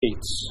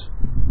words.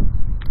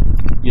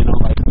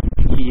 Like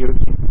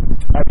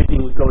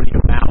everything would go to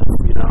your mouth,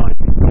 and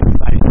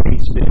I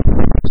taste it,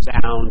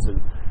 sounds,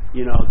 and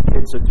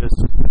kids are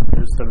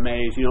just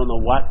amazed. You don't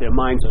know what their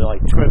minds are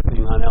like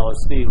tripping on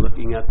LSD,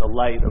 looking at the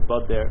light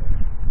above their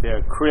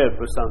crib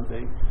or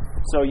something.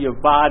 So your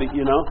body,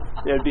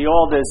 there'd be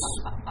all this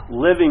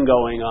living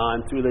going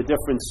on through the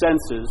different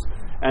senses,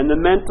 and the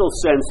mental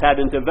sense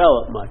hadn't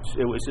developed much.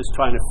 It was just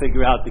trying to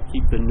figure out to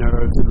keep the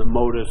nerves and the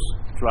motor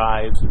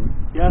drives, and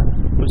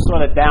it was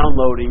sort of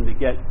downloading to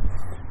get.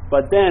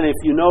 But then, if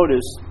you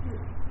notice,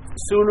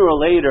 sooner or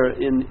later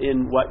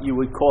in what you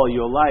would call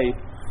your life,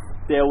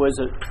 there was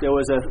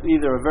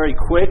either a very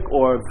quick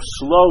or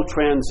slow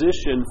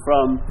transition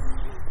from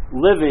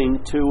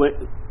living to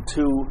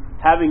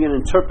having an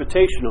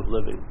interpretation of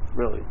living,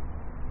 really.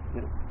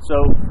 So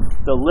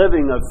the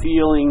living of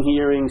feeling,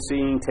 hearing,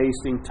 seeing,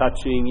 tasting,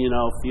 touching,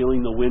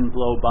 feeling the wind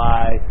blow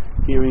by,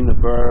 hearing the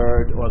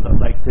bird, or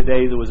like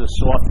today there was a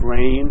soft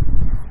rain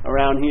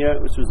around here,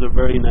 which was a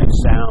very nice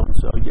sound.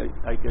 So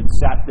I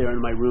sat there in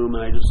my room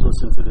and I just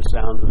listened to the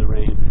sound of the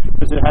rain,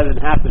 because it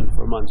hadn't happened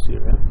for months here.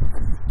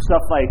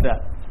 Stuff like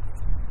that.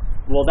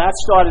 Well, that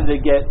started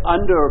to get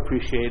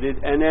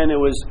underappreciated, and then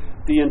it was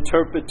the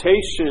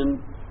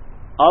interpretation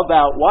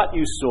about what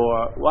you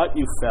saw, what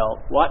you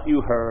felt, what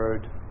you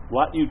heard,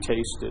 what you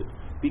tasted,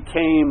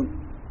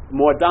 became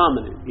more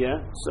dominant,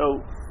 So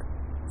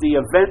the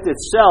event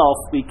itself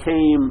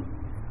became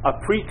a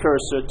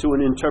precursor to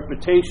an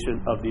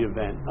interpretation of the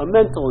event, a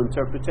mental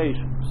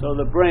interpretation. So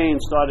the brain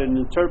started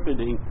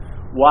interpreting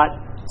what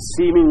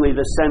seemingly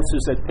the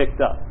senses had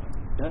picked up.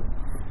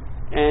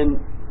 And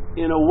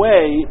in a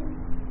way,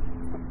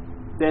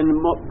 then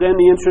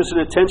the interest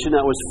and attention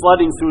that was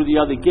flooding through the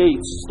other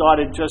gates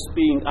started just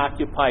being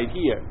occupied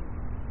here.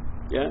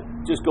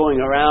 Just going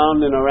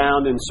around and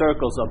around in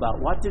circles about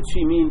what did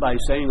she mean by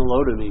saying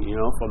hello to me,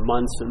 for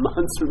months and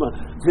months and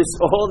months.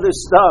 All this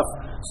stuff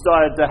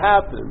started to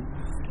happen.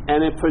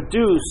 And it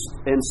produced,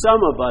 in some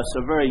of us,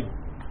 a very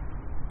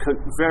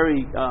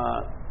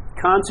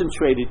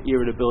concentrated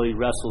irritability,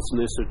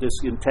 restlessness, or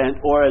discontent,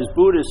 or as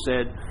Buddha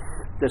said,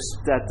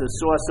 that the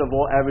source of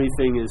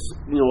everything is,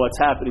 what's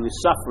happening is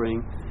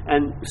suffering.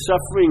 And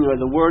suffering, or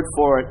the word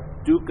for it,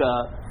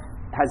 dukkha,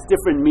 has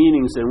different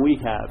meanings than we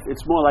have.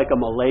 It's more like a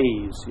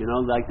malaise,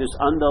 like this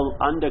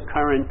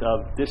undercurrent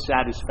of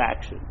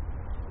dissatisfaction,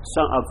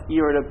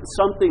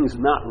 something's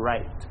not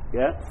right,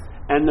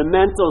 And the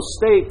mental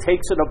state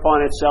takes it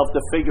upon itself to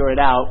figure it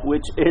out,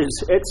 which is,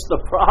 it's the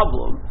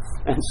problem.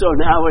 And so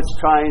now it's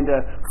trying to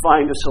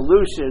find a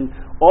solution,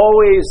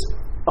 always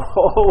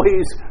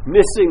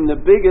missing the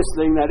biggest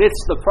thing, that it's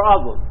the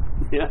problem.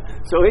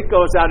 So it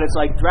goes out, it's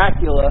like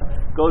Dracula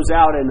goes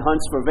out and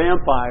hunts for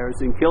vampires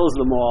and kills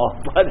them all,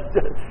 but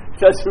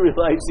doesn't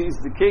realize he's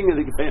the king of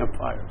the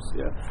vampires.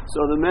 So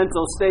the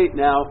mental state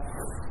now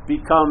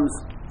becomes,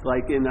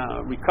 like in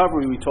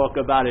recovery we talk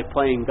about it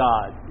playing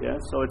God.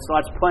 So it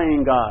starts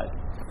playing God.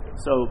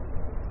 So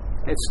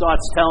it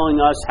starts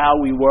telling us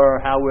how we were,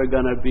 how we're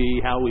going to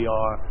be, how we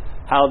are,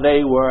 how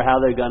they were, how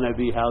they're going to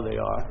be, how they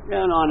are,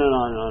 and on and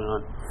on and on and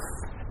on.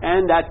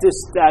 And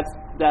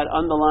that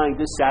underlying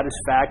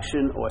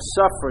dissatisfaction or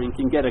suffering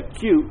can get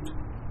acute.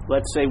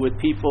 Let's say with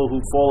people who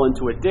fall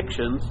into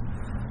addictions,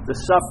 the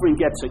suffering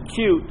gets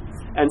acute,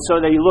 and so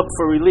they look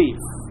for relief.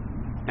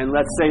 And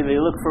let's say they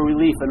look for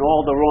relief in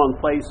all the wrong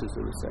places,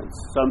 in a sense.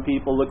 Some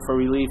people look for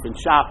relief in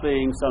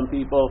shopping, some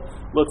people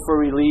look for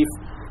relief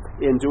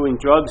in doing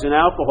drugs and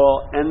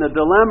alcohol, and the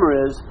dilemma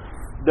is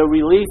the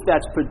relief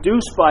that's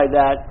produced by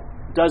that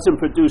doesn't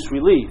produce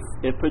relief.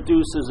 It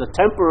produces a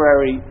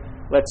temporary,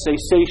 let's say,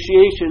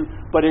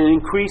 satiation, but it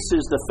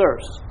increases the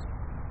thirst.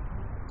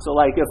 So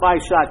like if I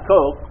shot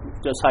coke,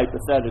 just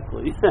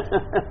hypothetically,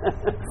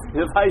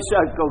 if I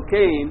shot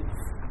cocaine,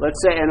 let's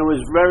say, and it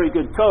was very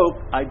good coke,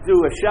 I'd do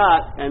a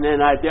shot, and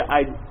then I'd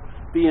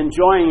be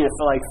enjoying it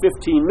for like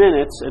 15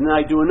 minutes, and then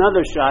I'd do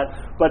another shot,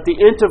 but the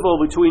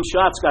interval between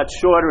shots got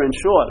shorter and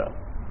shorter.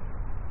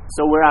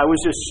 So where I was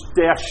just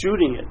there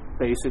shooting it,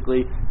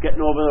 basically,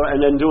 getting over there,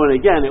 and then doing it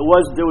again. There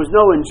was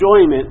no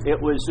enjoyment,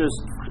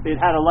 it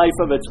had a life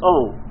of its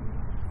own.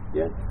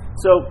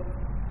 So,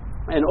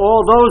 and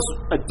all those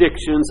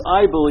addictions,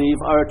 I believe,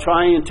 are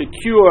trying to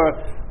cure,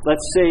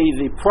 let's say,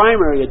 the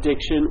primary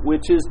addiction,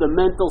 which is the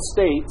mental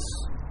states,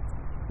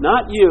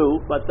 not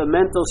you, but the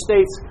mental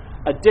states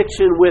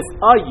addiction with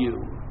a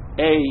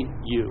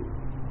you.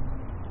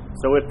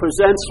 So it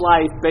presents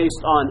life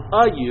based on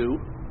a you,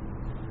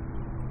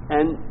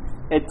 and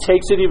it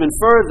takes it even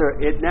further.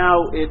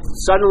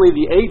 Suddenly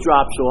the A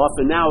drops off,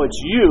 and now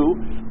it's you,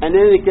 and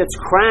then it gets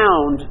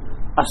crowned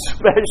a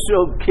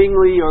special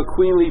kingly or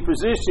queenly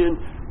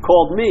position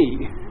called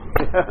me,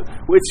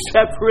 which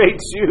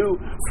separates you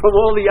from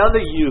all the other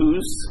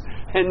yous,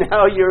 and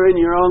now you're in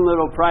your own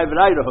little private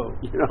Idaho,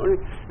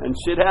 and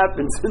shit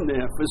happens in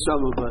there for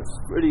some of us.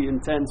 Pretty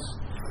intense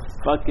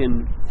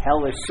fucking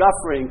hellish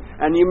suffering,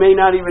 and you may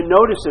not even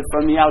notice it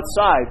from the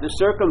outside. The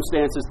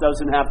circumstances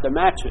doesn't have to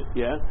match it,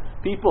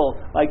 People,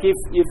 like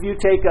if you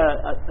take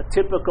a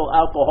typical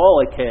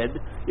alcoholic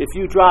head, if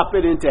you drop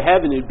it into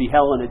heaven, it'd be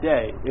hell in a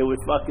day. It would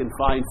fucking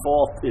find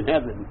fault in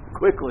heaven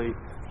quickly.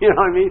 You know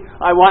what I mean?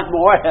 I want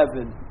more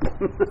heaven.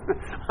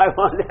 I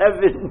want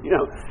heaven. You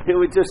know, it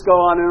would just go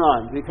on and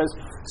on. Because,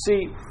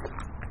 see,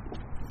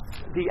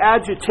 the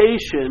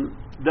agitation,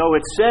 though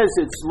it says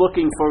it's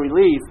looking for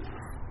relief,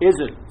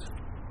 isn't.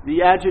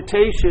 The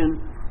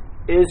agitation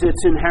is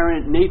its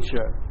inherent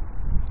nature.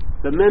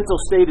 The mental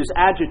state is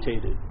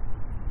agitated.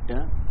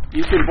 Yeah?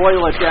 You can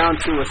boil it down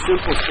to a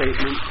simple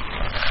statement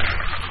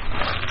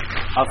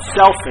of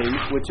selfing,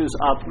 which is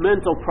a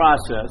mental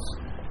process,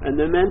 and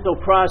the mental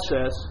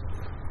process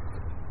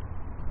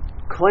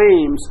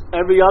claims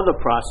every other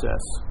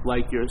process,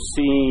 like your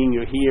seeing,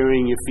 your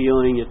hearing, your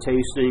feeling, your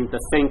tasting, the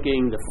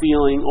thinking, the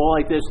feeling, all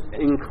like this,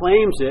 and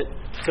claims it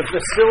to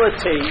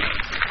facilitate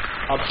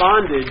a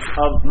bondage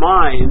of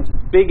mind,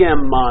 big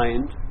M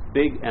mind,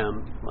 big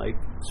M, like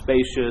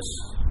spacious,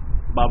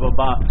 blah, blah,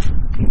 blah.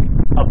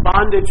 A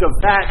bondage of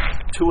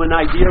that to an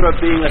idea of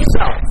being a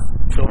self.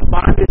 So a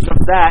bondage of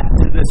that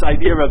to this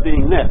idea of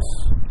being this.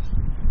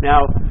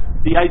 Now,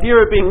 the idea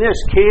of being this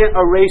can't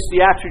erase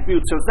the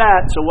attributes of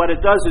that, so what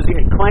it does is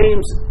it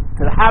claims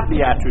to have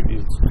the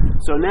attributes.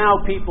 So now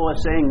people are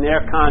saying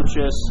they're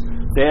conscious,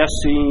 they're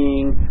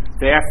seeing,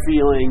 they're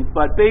feeling,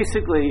 but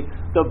basically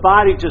the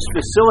body just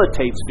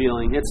facilitates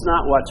feeling. It's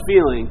not what's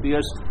feeling,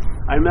 because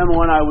I remember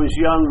when I was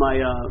young,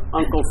 my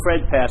Uncle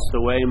Fred passed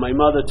away, and my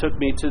mother took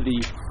me to the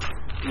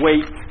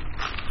wake,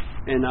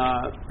 and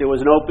there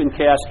was an open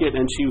casket,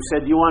 and she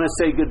said, "You want to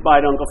say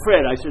goodbye to Uncle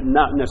Fred?" I said,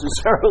 "Not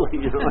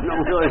necessarily, I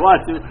don't really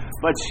want to,"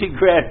 but she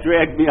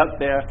dragged me up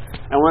there,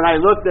 and when I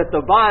looked at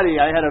the body,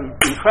 I had an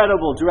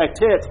incredible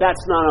direct hit. That's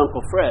not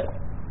Uncle Fred.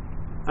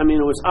 I mean,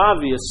 it was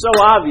obvious, so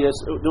obvious,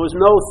 there was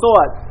no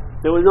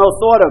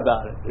thought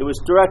about it. It was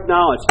direct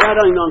knowledge.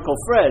 That ain't Uncle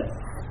Fred.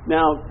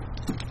 Now,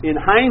 in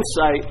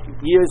hindsight,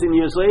 years and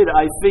years later,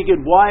 I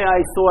figured why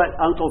I thought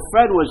Uncle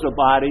Fred was the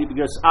body,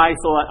 because I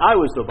thought I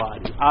was the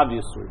body,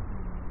 obviously.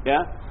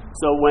 Yeah?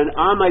 So when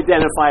I'm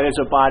identified as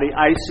a body,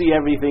 I see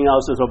everything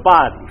else as a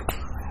body.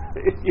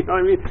 You know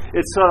what I mean?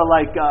 It's sort of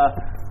like,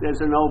 there's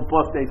an old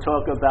book, they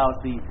talk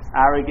about the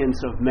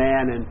arrogance of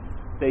man, and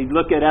they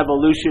look at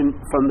evolution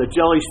from the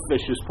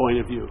jellyfish's point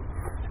of view.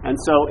 And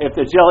so if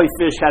the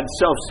jellyfish had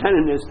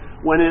self-centeredness,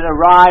 when it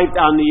arrived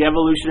on the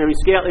evolutionary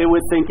scale, it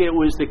would think it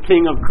was the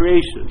king of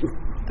creation.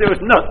 There was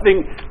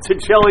nothing to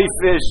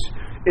jellyfish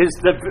is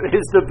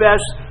the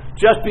best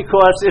just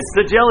because it's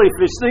the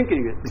jellyfish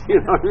thinking it. You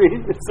know what I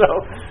mean? So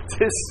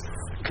this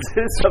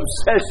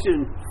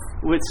obsession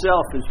with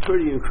self is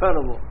pretty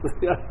incredible.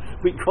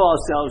 We call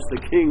ourselves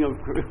the king of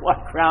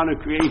crown of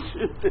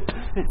creation.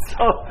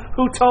 So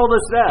who told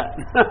us that?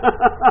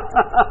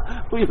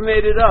 We've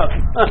made it up.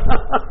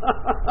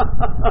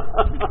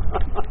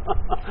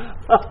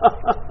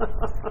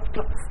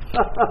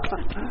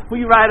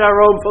 We write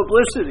our own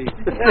publicity.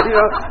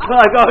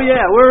 Like, oh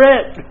yeah, we're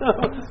it.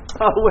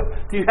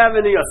 Do you have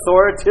any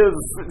authoritative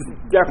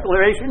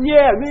declaration?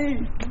 Yeah,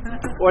 me.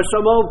 Or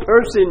some old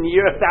person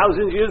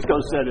 1,000 years ago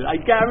said it. I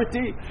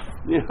guarantee.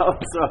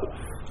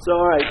 So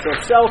all right. So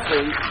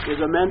selfing is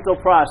a mental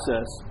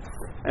process,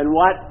 and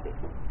what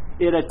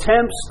it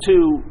attempts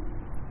to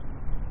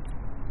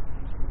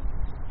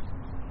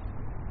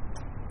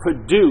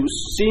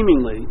produce,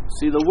 seemingly.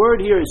 See, the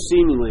word here is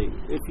seemingly.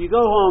 If you go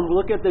home,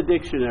 look at the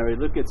dictionary,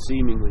 look at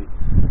seemingly.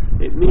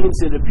 It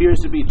means it appears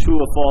to be true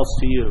or false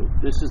to you.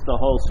 This is the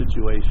whole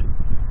situation.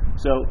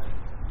 So,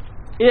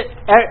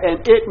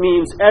 it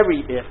means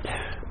everything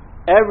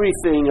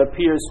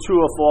appears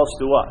true or false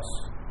to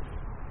us.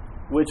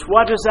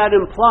 What does that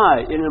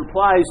imply? It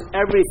implies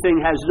everything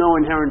has no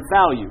inherent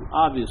value,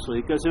 obviously,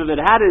 because if it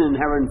had an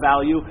inherent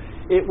value,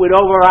 it would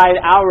override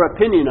our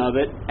opinion of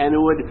it, and it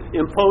would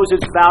impose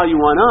its value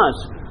on us.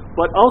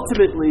 But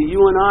ultimately, you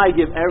and I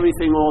give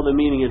everything all the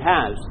meaning it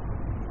has.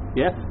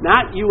 Yeah?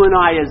 Not you and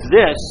I as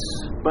this,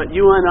 but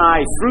you and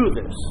I through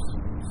this.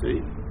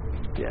 See?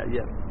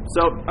 Yeah.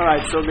 So, all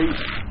right, so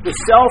the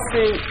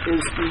selfing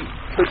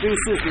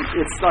produces,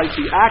 it's like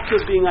the act of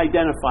being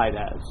identified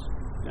as.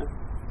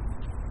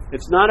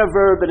 It's not a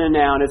verb and a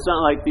noun. It's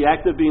not like the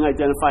act of being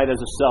identified as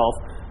a self.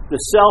 The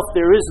self,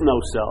 there is no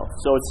self.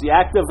 So it's the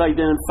act of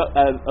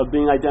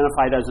being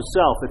identified as a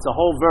self. It's a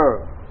whole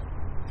verb.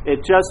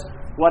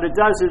 What it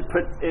does is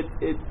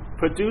it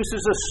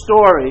produces a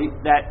story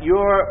that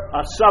you're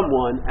a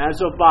someone as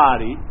a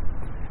body,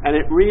 and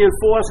it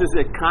reinforces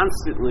it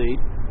constantly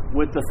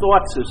with the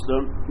thought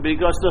system,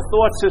 because the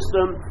thought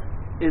system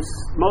is,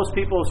 most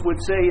people would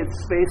say, it's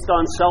based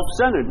on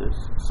self-centeredness.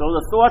 So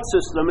the thought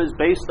system is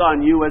based on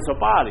you as a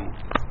body.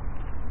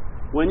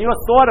 When you're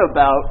thought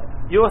about,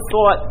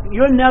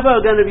 you're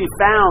never going to be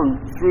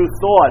found through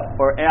thought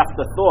or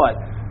after thought.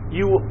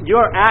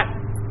 You're at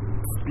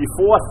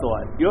before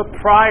thought. You're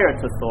prior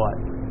to thought.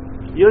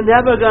 You're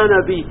never going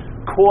to be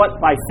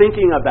caught by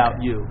thinking about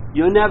you.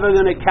 You're never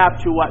going to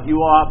capture what you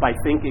are by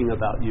thinking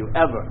about you,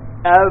 ever.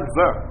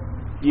 Ever.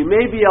 You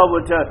may be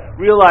able to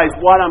realize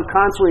what I'm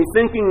constantly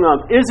thinking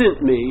of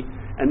isn't me,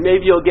 and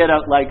maybe you'll get a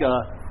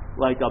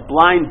like a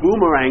blind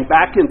boomerang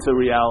back into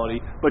reality,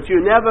 but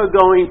you're never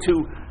going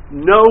to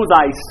know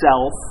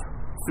thyself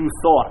through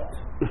thought.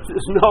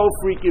 There's no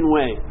freaking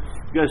way.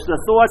 Because the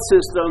thought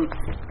system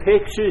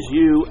pictures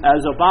you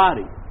as a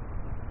body.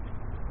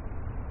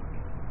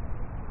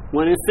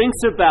 When it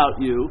thinks about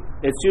you,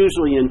 it's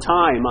usually in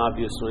time,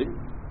 obviously.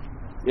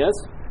 Yes?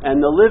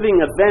 And the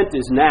living event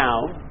is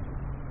now.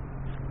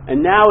 And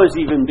now has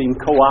even been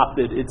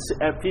co-opted.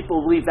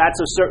 People believe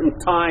that's a certain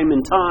time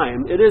and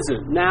time. It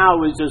isn't.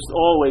 Now is just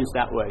always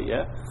that way,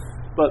 yeah?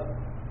 But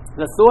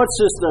the thought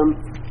system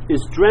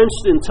is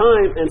drenched in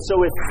time, and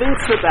so it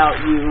thinks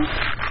about you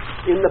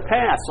in the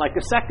past, like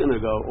a second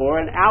ago, or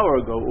an hour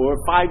ago, or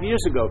 5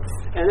 years ago.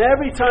 And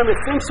every time it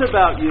thinks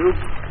about you,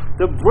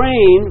 the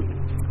brain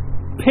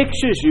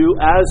pictures you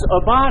as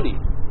a body.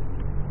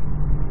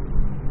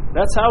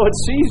 That's how it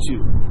sees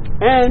you.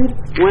 And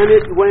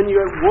when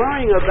you're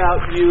worrying about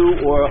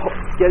you or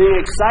getting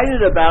excited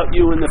about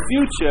you in the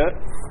future,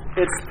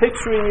 it's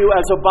picturing you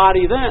as a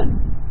body then.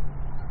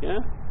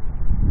 Yeah?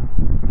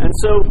 And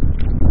so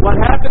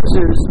what happens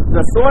is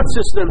the thought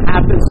system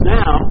happens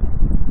now,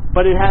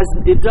 but it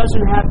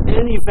doesn't have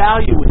any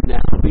value in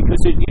now because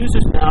it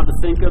uses now to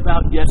think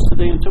about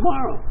yesterday and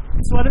tomorrow.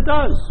 That's what it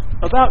does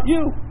about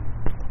you.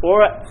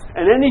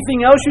 And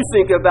anything else you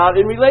think about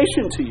in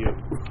relation to you.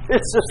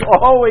 It's just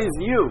always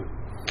you.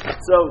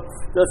 So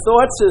the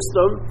thought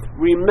system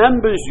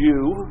remembers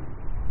you.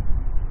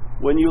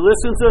 When you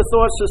listen to the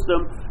thought system,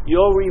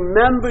 you'll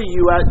remember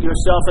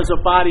yourself as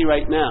a body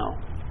right now.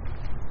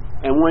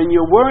 And when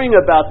you're worrying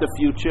about the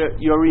future,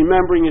 you're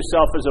remembering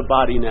yourself as a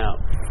body now.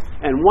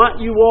 And what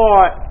you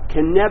are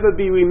can never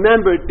be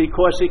remembered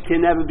because it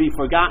can never be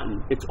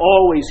forgotten. It's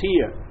always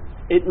here.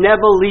 It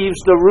never leaves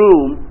the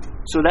room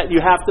so that you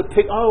have to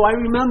pick, oh, I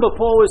remember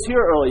Paul was here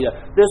earlier.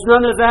 There's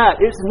none of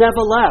that. It's never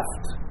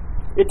left.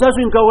 It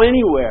doesn't go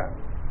anywhere.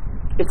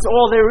 It's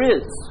all there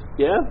is.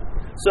 Yeah?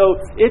 So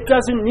it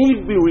doesn't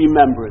need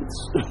remembrance.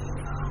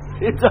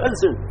 It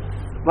doesn't.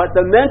 But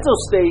the mental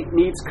state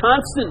needs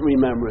constant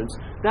remembrance.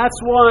 That's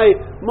why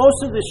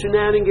most of the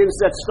shenanigans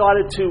that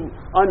started to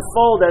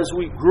unfold as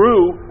we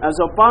grew as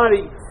a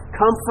body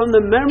come from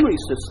the memory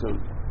system.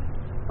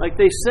 Like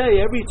they say,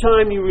 every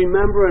time you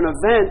remember an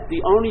event,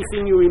 the only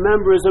thing you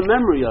remember is a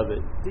memory of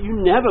it. You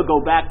never go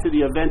back to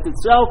the event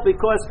itself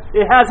because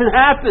it hasn't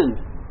happened.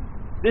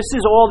 This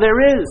is all there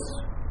is.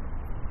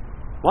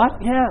 What?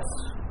 Yes.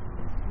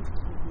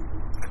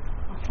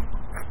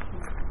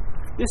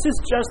 This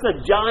is just a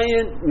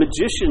giant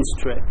magician's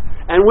trick.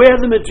 And we're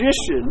the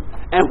magician,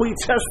 and we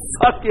just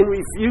fucking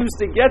refuse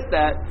to get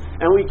that,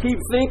 and we keep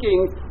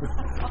thinking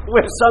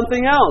we're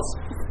something else.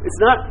 It's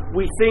not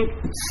we think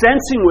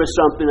sensing we're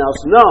something else.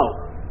 No.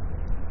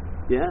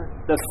 Yeah?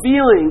 The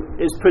feeling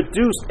is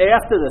produced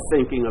after the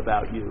thinking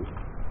about you.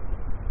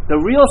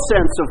 The real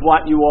sense of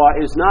what you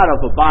are is not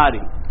of a body.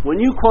 When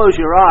you close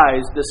your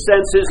eyes, the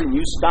sense isn't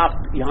you stop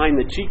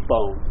behind the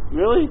cheekbone.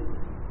 Really?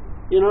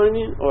 You know what I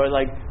mean? Or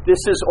like,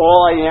 this is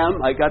all I am.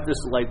 I got this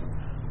like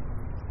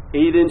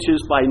 8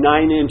 inches by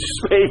 9 inch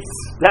space.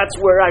 That's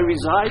where I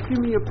reside.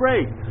 Give me a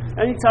break.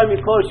 Anytime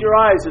you close your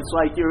eyes, it's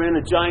like you're in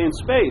a giant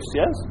space,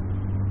 yes?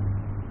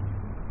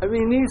 I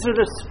mean, these are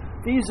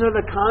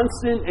the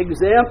constant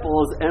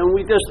examples, and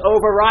we just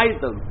override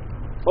them.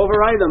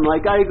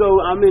 Like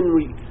I'm in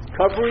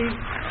recovery,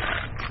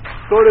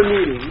 go to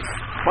meetings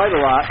quite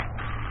a lot,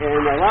 and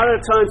a lot of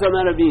the times I'm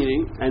at a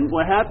meeting, and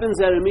what happens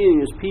at a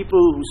meeting is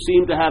people who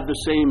seem to have the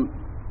same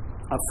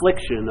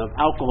affliction of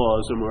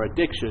alcoholism or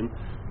addiction,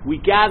 we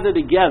gather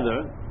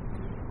together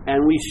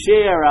and we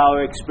share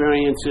our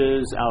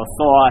experiences, our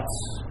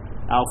thoughts,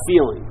 our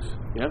feelings.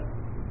 Yep.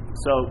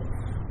 So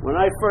when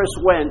I first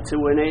went to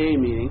an AA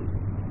meeting,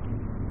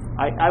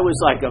 I was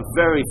like a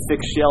very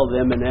thick-shelled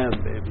M&M,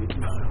 baby.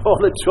 All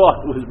the chalk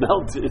was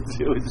melted.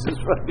 It was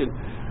just fucking...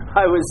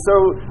 I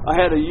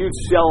had a huge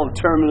shell of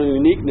terminal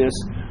uniqueness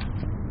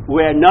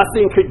where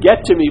nothing could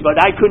get to me,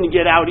 but I couldn't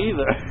get out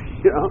either.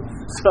 You know?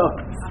 So,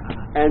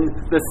 and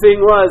the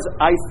thing was,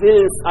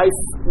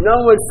 no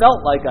one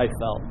felt like I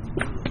felt.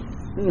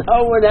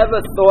 No one ever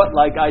thought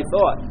like I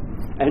thought.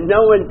 And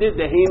no one did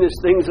the heinous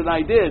things that I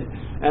did.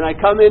 And I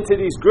come into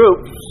these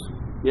groups,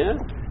 yeah,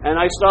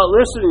 and I start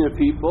listening to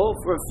people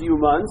for a few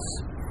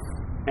months,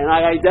 and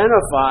I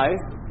identify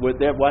with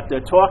what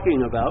they're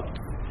talking about,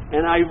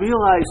 and I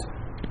realize,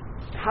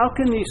 how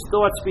can these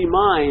thoughts be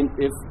mine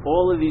if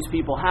all of these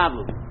people have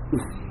them?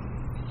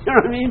 You know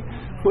what I mean?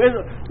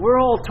 We're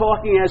all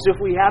talking as if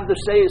we have the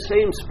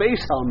same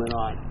space helmet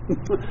on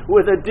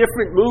with a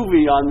different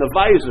movie on the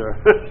visor.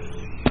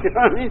 You know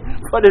what I mean?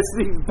 But it's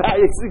the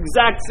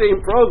exact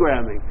same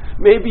programming.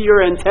 Maybe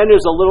your antenna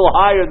is a little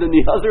higher than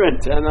the other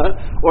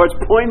antenna, or it's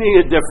pointing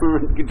a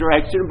different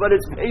direction, but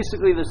it's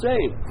basically the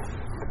same.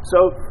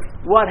 So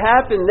what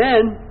happened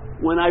then,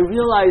 when I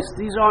realized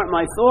these aren't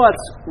my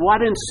thoughts, what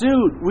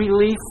ensued?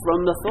 Relief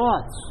from the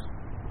thoughts.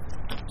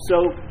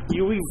 So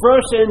you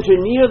reverse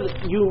engineer from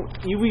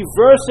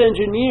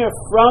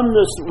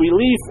the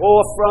relief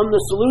or from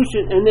the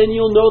solution, and then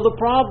you'll know the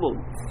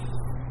problem.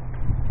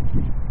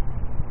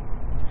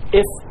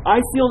 if I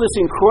feel this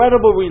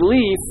incredible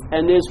relief,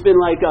 and there's been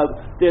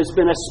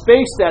a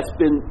space that's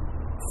been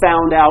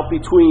found out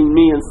between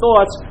me and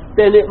thoughts,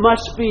 then it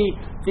must be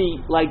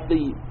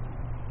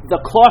the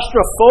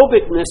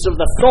claustrophobicness of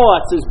the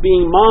thoughts as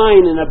being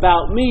mine and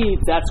about me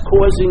that's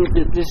causing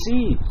the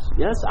disease.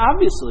 Yes,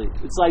 obviously.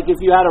 It's like if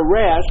you had a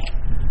rash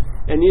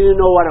and you didn't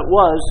know what it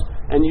was,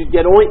 and you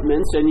get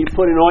ointments and you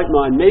put an ointment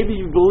on. Maybe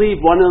you believe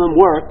one of them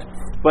worked,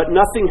 but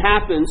nothing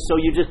happens, so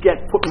you just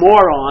put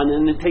more on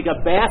and then take a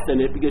bath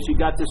in it because you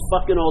got this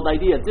fucking old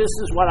idea. This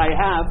is what I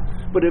have.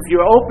 But if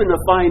you're open to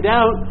find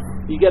out,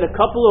 you get a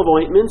couple of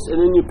ointments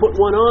and then you put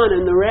one on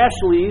and the rash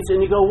leaves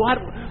and you go, what?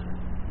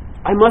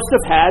 I must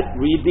have had,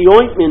 read the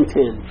ointment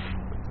tin.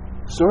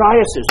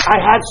 Psoriasis.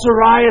 I had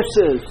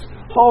psoriasis.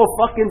 Oh,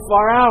 fucking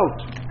far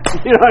out.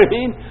 You know what I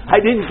mean? I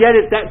didn't get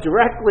it that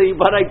directly,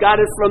 but I got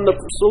it from the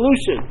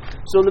solution.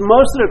 So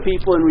most of the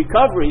people in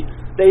recovery,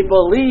 they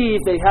believe,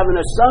 they have an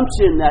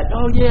assumption that,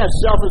 oh yeah,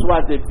 self is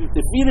what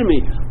defeated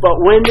me. But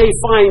when they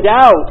find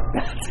out,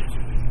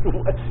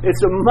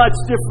 it's a much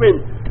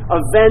different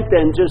event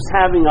than just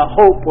having a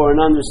hope or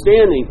an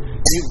understanding.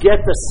 You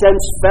get the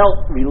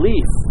sense-felt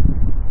relief.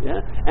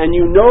 Yeah? And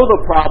you know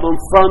the problem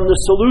from the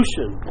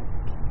solution.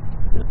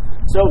 Yeah?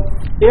 So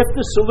if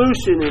the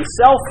solution in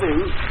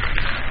selfing,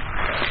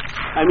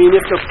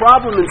 if the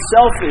problem in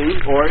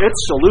selfing, or its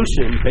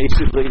solution,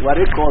 basically, what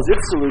it calls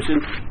its solution,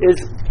 is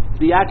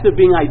the act of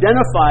being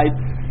identified,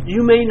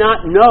 you may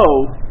not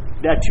know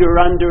that you're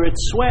under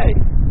its sway.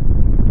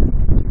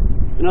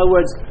 In other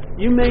words,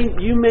 you may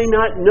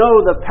not know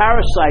the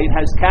parasite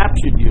has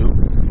captured you,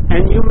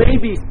 and you may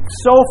be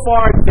so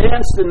far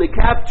advanced in the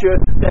capture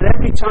that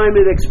every time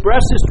it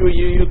expresses through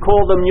you, you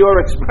call them your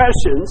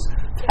expressions.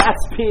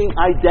 That's being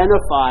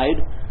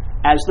identified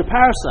as the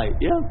parasite,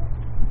 yeah?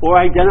 Or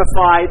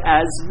identified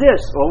as this,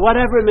 or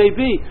whatever it may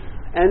be.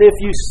 And if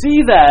you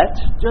see that,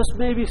 just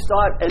maybe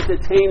start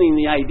entertaining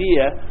the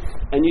idea,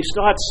 and you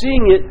start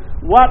seeing it,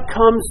 what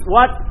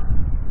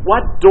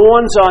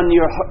dawns on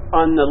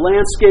the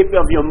landscape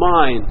of your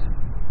mind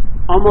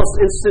almost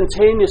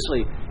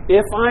instantaneously.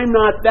 If I'm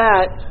not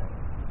that,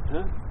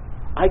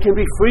 I can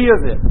be free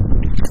of it.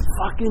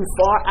 Fucking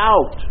far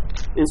out.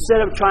 Instead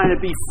of trying to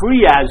be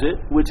free as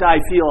it, which I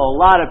feel a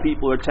lot of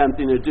people are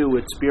attempting to do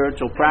with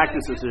spiritual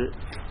practices.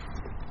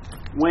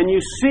 When you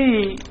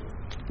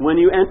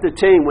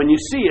entertain,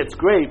 it's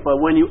great,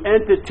 but when you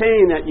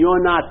entertain that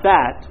you're not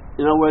that,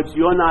 in other words,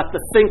 you're not the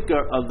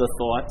thinker of the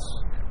thoughts,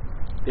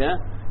 yeah?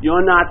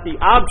 You're not the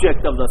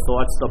object of the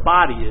thoughts, the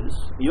body is.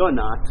 You're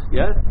not,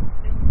 yeah?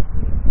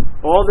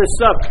 All this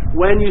stuff.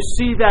 When you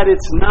see that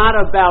it's not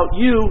about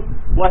you,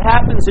 what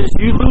happens is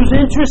you lose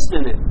interest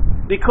in it.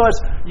 Because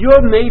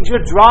your major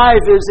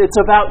drive is it's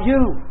about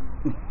you.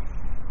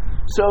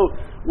 So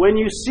when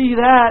you see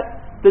that,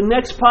 the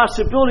next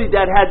possibility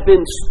that had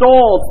been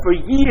stalled for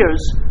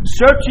years,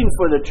 searching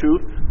for the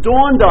truth,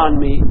 dawned on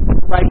me,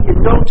 like in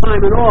no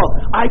time at all.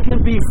 I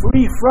can be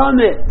free from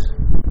it.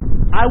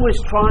 I was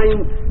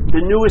trying the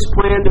newest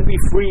plan to be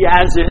free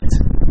as it.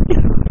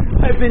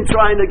 I've been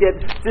trying to get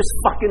this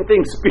fucking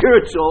thing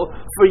spiritual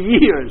for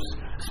years.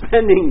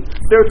 Spending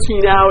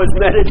 13 hours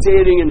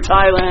meditating in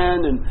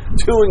Thailand and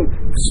doing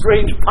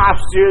strange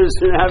postures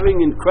and having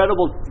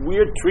incredible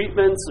weird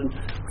treatments and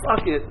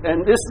fuck it.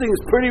 And this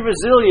thing's pretty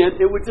resilient.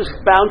 It would just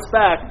bounce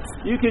back.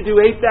 You could do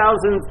 8,000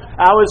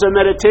 hours of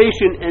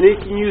meditation and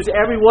it can use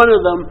every one of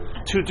them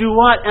to do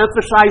what?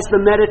 Emphasize the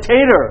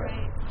meditator,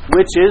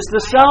 which is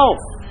the self.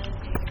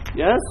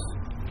 Yes?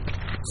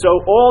 So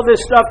all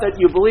this stuff that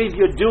you believe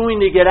you're doing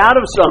to get out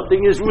of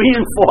something is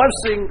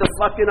reinforcing the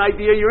fucking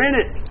idea you're in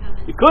it.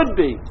 It could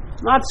be.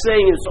 I'm not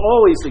saying it's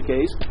always the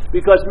case,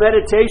 because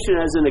meditation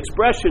as an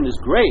expression is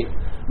great.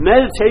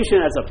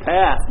 Meditation as a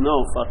path,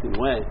 no fucking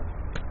way.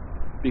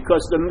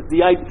 Because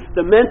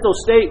the mental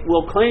state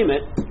will claim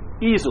it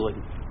easily.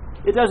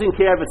 It doesn't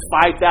care if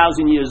it's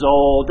 5,000 years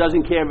old,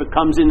 doesn't care if it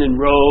comes in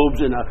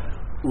robes and a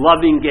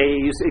loving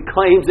gaze. It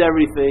claims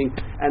everything,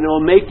 and it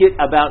will make it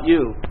about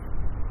you.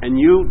 And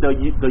you, the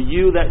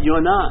you that you're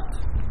not.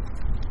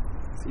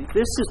 See,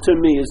 this is, to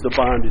me, is the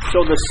bondage.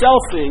 So the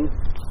selfing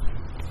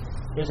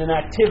is an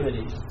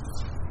activity.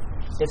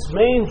 Its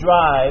main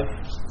drive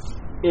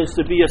is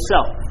to be a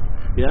self.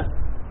 Yeah?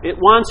 It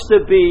wants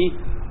to be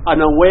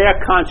an aware,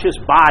 conscious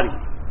body.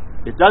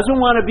 It doesn't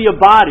want to be a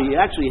body.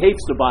 It actually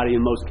hates the body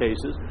in most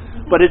cases.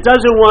 But it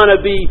doesn't want to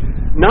be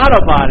not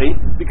a body,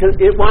 because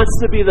it wants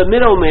to be the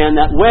middleman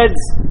that weds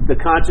the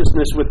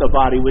consciousness with the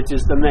body, which is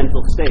the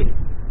mental state.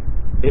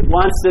 It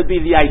wants to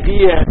be the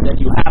idea that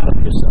you have of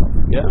yourself.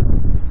 Yeah?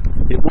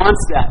 It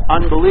wants that,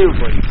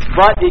 unbelievably.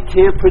 But it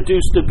can't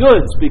produce the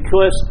goods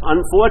because,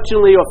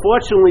 unfortunately or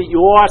fortunately, you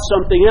are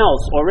something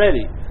else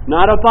already.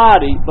 Not a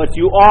body, but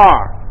you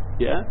are.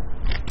 Yeah?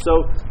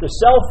 So the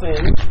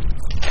selfing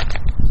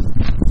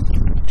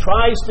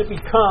tries to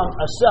become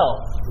a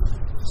self.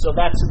 So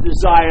that's a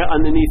desire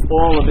underneath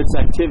all of its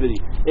activity.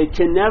 It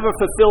can never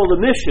fulfill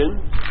the mission,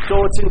 so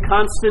it's in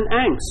constant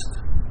angst.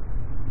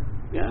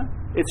 Yeah?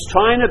 It's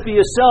trying to be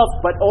a self,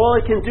 but all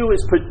it can do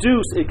is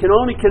produce. It can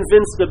only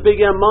convince the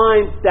big M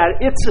mind that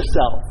it's a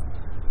self.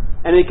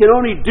 And it can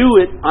only do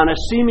it on a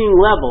seeming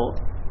level.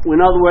 In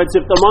other words,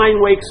 if the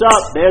mind wakes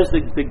up, there's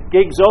the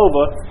gig's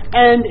over,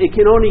 and it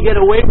can only get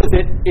away with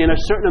it in a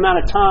certain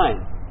amount of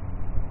time.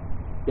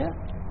 Yeah?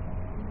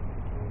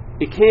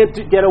 It can't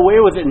get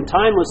away with it in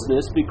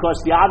timelessness because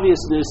the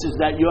obviousness is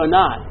that you're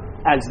not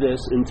as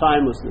this in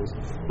timelessness.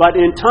 But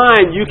in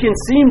time, you can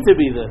seem to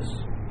be this.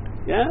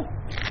 Yeah?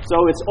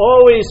 So it's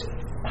always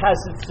has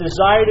its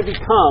desire to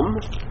become,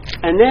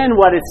 and then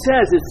what it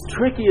says, it's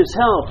tricky as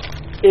hell.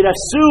 It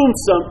assumes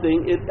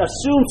something. It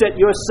assumes that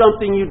you're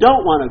something you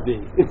don't want to be.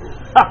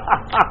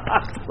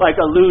 Like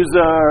a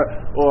loser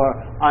or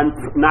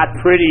not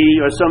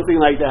pretty or something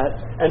like that.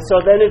 And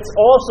so then it's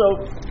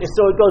also,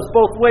 so it goes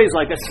both ways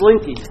like a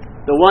slinky.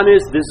 The one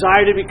is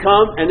desire to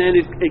become, and then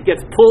it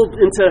gets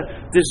pulled into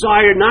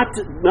desire not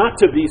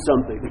to be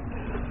something.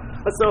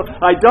 So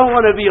I don't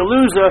want to be a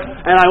loser,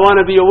 and I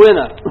want to be a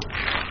winner.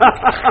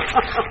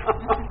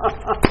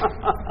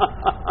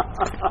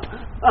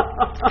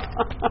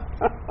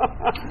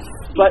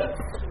 But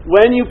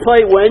when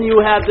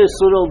you have this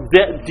little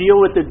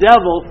deal with the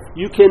devil,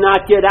 you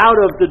cannot get out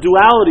of the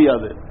duality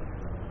of it.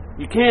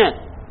 You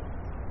can't.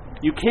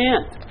 You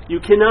can't. You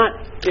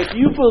cannot. If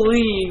you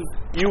believe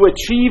you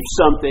achieve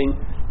something,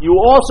 you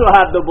also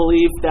have the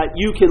belief that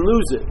you can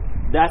lose it.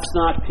 That's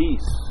not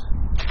peace.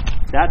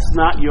 That's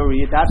not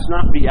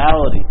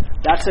reality.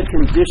 That's a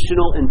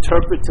conditional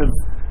interpretive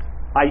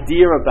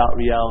idea about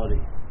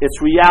reality. It's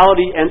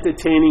reality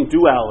entertaining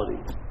duality.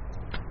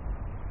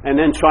 And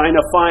then trying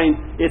to find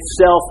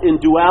itself in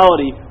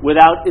duality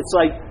without, it's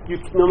like,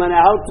 no matter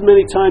how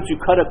many times you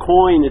cut a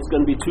coin, it's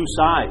going to be two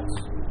sides.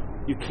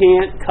 You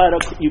can't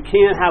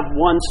have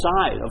one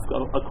side of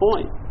a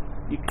coin.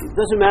 It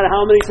doesn't matter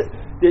how many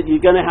that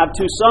you're going to have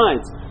two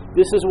sides.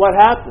 This is what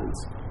happens.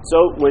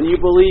 So when you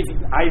believe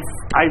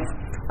I've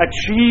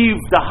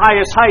achieved the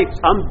highest heights,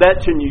 I'm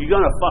betting you're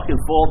going to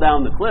fucking fall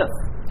down the cliff.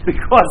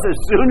 Because as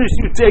soon as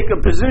you take a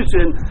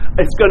position,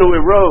 it's going to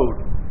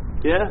erode.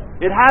 Yeah?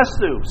 It has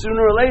to,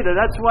 sooner or later.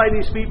 That's why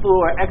these people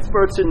who are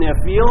experts in their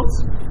fields,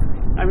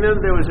 I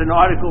remember there was an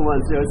article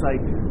once, there was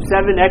like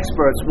 7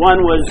 experts. One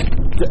was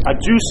a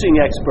juicing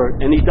expert,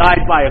 and he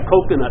died by a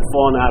coconut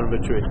falling out of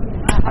a tree.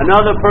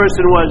 Another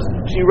person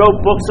she wrote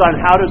books on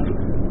how to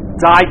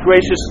die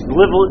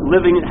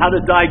how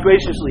to die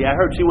graciously. I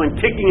heard she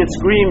went kicking and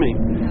screaming.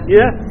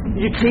 Yeah?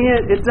 You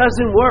can't, it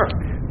doesn't work.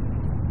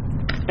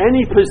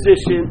 Any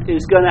position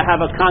is going to have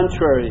a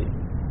contrary.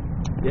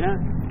 Yeah?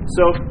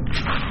 So,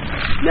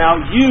 now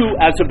you,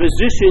 as a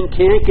position,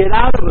 can't get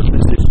out of a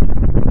position.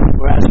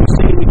 Whereas we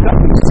see in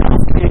recovery,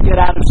 self can't get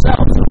out of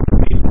self. So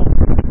people,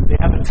 they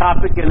have a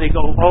topic and they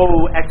go,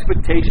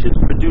 expectations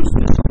produce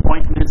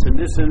disappointments and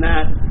this and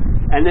that.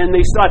 And then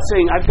they start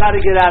saying, I've got to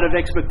get out of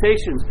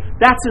expectations.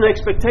 That's an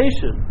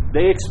expectation.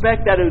 They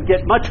expect that it would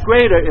get much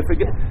greater if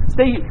it gets...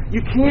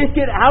 You can't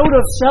get out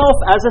of self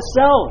as a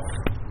self.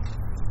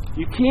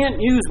 You can't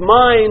use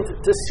mind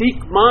to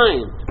seek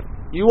mind.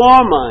 You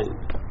are mind.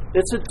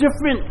 It's a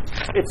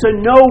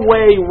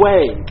no-way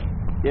way.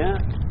 Yeah?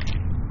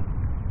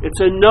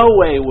 It's a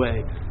no-way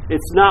way.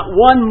 It's not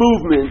one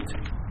movement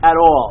at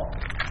all.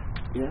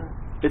 Yeah?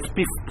 It's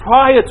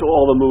prior to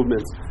all the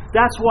movements.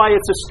 That's why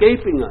it's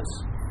escaping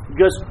us.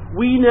 Because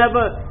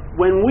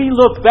when we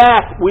look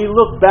back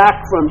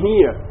from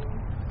here.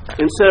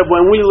 Instead of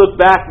when we look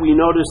back, we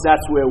notice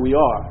that's where we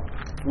are.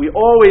 We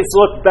always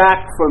look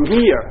back from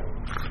here.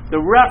 The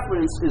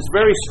reference is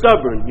very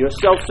stubborn, your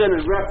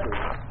self-centered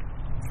reference.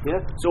 Yeah?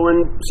 So when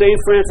St.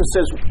 Francis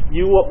says,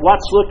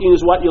 what's looking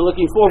is what you're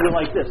looking for, we're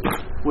like this.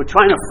 We're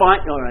trying to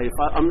find, all right,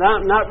 I'm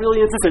not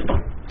really interested.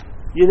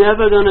 You're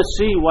never going to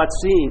see what's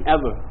seeing,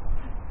 ever.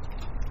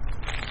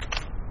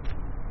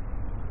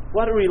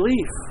 What a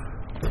relief.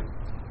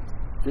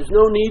 There's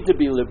no need to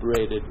be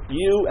liberated.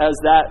 You, as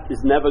that,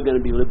 is never going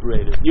to be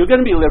liberated. You're going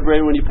to be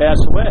liberated when you pass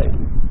away.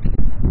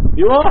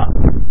 You are.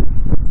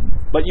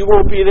 But you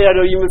won't be there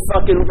to even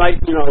fucking write,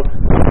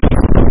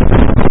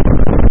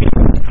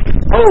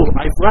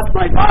 I've left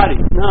my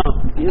body. No,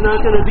 you're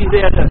not going to be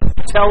there to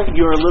tell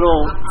your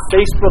little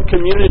Facebook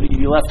community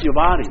you left your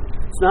body.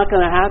 It's not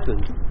going to happen.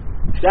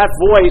 That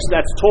voice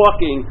that's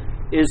talking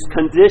is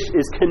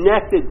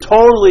connected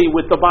totally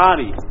with the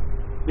body.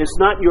 It's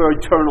not your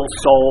eternal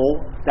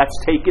soul that's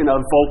taken a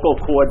vocal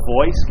cord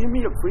voice. Give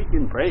me a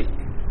freaking break.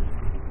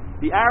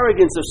 The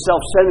arrogance of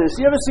self-centeredness.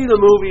 You ever see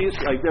the movies?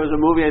 Like there was a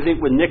movie, I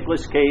think, with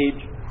Nicolas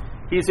Cage.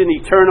 He's an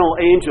eternal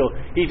angel.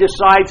 He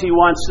decides he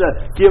wants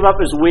to give up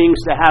his wings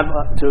to have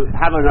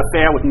an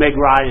affair with Meg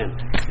Ryan.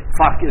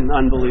 Fucking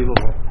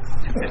unbelievable.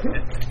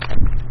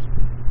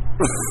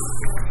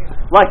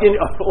 like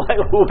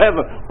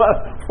whoever.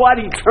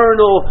 What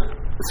eternal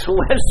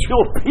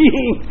celestial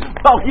being?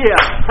 Oh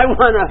yeah, I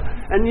want to.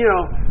 And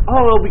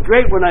it'll be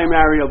great when I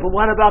marry her. But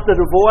what about the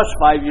divorce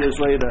 5 years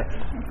later?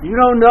 You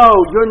don't know.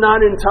 You're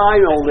not in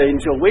time, old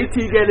angel. Wait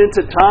till you get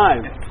into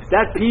time.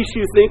 That peace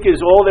you think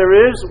is all there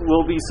is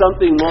will be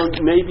something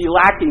maybe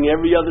lacking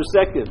every other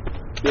second.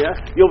 Yeah?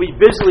 You'll be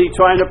busily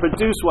trying to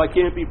produce what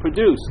can't be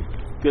produced.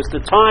 Because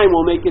the time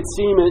will make it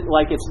seem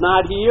like it's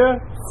not here,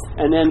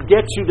 and then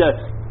get you to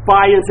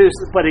buy into this,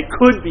 but it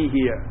could be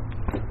here.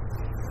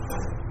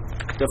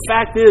 The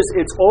fact is,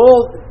 it's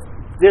all,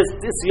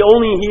 it's the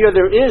only here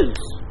there is.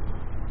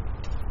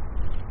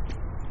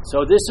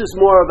 So this is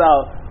more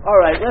about, all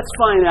right, let's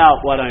find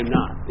out what I'm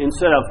not.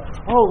 Instead of,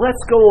 oh,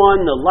 let's go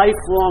on the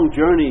lifelong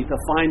journey to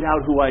find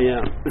out who I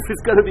am.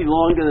 It's going to be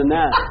longer than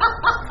that.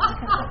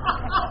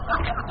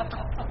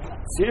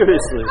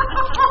 Seriously.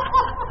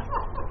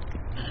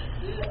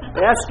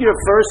 Ask your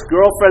first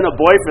girlfriend or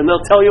boyfriend,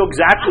 they'll tell you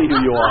exactly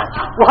who you are.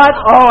 What?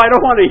 Oh, I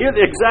don't want to hear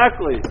that.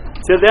 Exactly.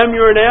 To them,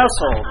 you're an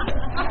asshole.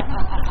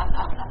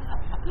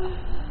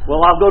 Well,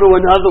 I'll go to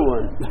another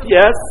one.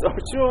 Yes? Oh,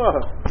 sure.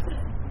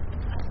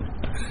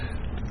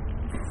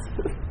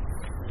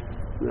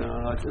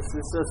 No, it's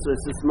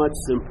just much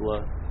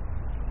simpler.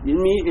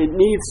 It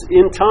needs,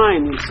 in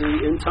time, you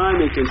see, in time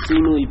it can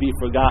seemingly be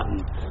forgotten.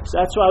 So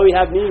that's why we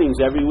have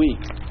meetings every week.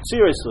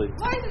 Seriously.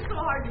 Why is it so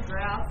hard to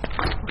grasp?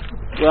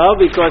 Well,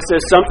 because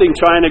there's something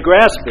trying to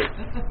grasp it.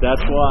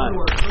 That's why.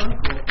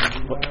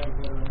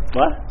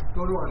 What?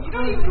 Go to our you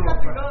don't even have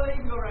to go there,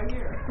 you can go right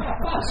here.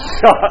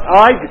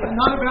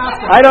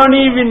 I don't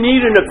even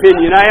need an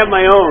opinion. I have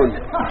my own.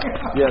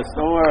 Yes,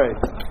 don't worry.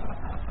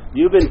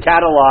 You've been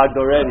cataloged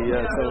already.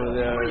 Yes, over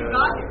there.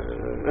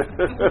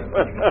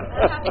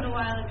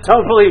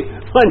 Hopefully,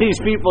 when these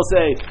people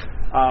say,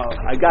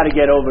 I got to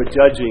get over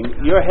judging,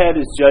 your head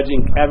is judging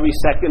every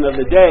second of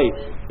the day.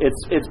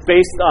 It's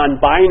based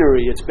on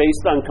binary. It's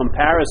based on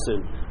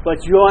comparison.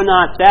 But you're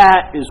not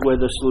that is where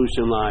the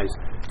solution lies.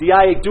 The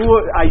idea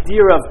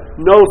of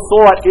no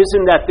thought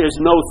isn't that there's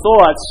no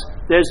thoughts.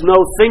 There's no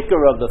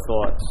thinker of the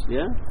thoughts.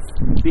 Yeah.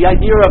 The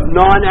idea of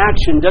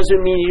non-action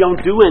doesn't mean you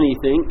don't do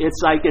anything. It's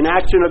like an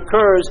action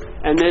occurs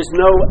and there's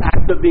no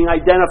act of being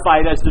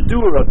identified as the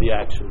doer of the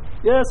action.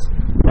 Yes,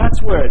 that's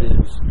where it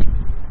is.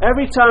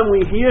 Every time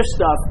we hear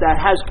stuff that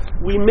has,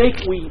 we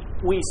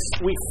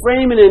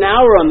frame it in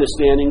our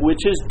understanding,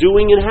 which is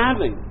doing and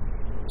having.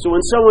 So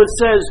when someone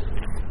says,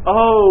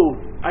 "Oh,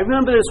 I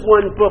remember this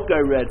one book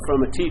I read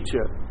from a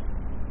teacher.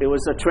 It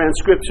was a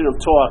transcription of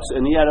talks,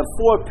 and he had a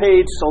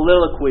 4-page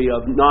soliloquy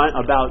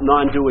about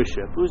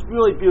non-doership. It was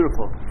really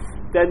beautiful.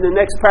 Then the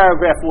next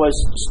paragraph was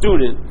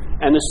student,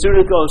 and the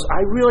student goes,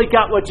 "I really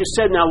got what you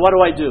said. Now what do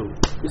I do?"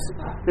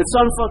 It's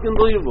unfucking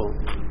believable.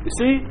 You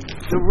see,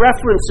 the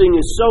referencing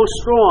is so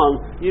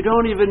strong, you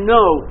don't even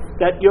know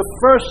that your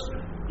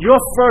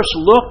first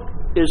look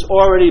is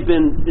already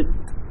been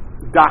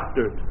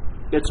doctored.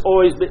 It's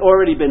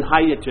already been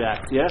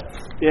hijacked, yeah?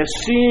 They're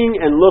seeing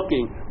and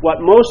looking.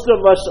 What most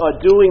of us are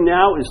doing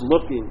now is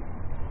looking.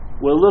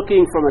 We're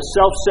looking from a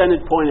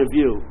self-centered point of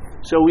view.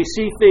 So we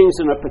see things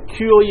in a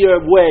peculiar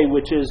way,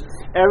 which is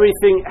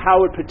everything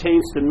how it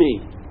pertains to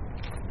me.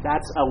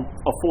 That's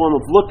a form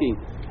of looking.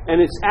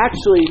 And it's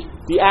actually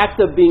the act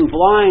of being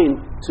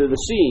blind to the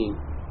seeing.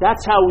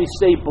 That's how we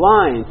stay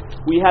blind.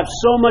 We have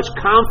so much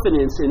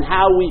confidence in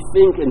how we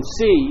think and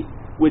see,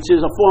 which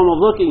is a form of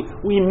looking,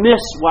 we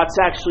miss what's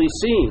actually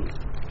seen.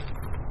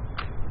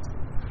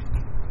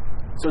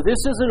 So this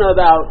isn't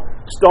about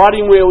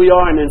starting where we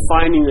are and then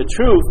finding the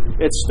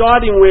truth. It's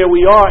starting where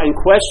we are and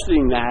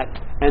questioning that,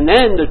 and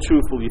then the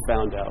truth will be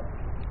found out.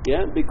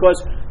 Yeah? Because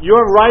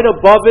you're right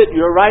above it,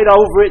 you're right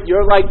over it,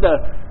 you're like the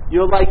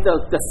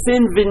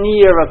thin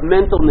veneer of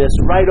mentalness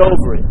right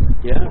over it.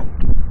 Yeah?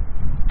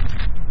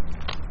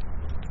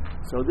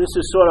 So this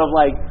is sort of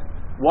like,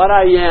 what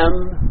I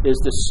am is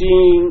the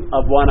seeing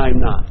of what I'm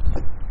not.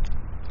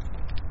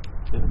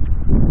 Yeah.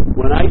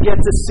 When I get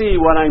to see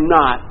what I'm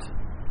not,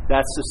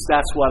 that's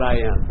what I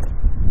am.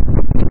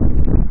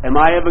 Am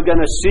I ever going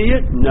to see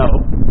it? No,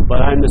 but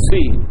I'm the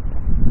seeing.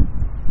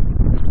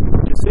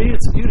 You see,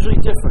 it's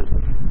usually different.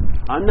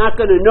 I'm not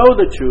going to know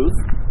the truth,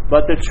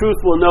 but the truth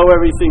will know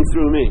everything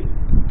through me.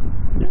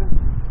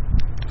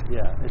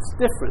 Yeah, it's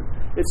different.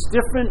 It's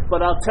different,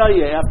 but I'll tell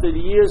you, after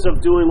the years of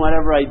doing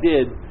whatever I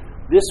did,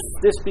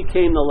 this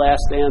became the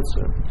last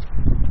answer.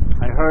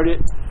 I heard it,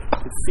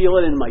 I could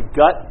feel it in my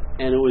gut,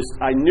 and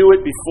I knew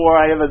it before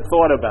I ever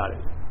thought about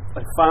it.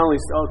 I finally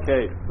said,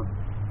 okay.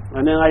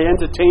 And then I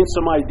entertained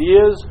some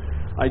ideas.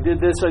 I did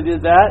this, I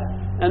did that,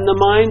 and the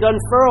mind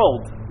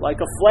unfurled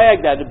like a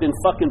flag that had been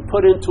fucking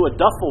put into a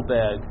duffel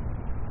bag,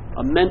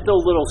 a mental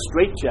little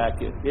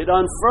straitjacket. It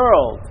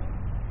unfurled.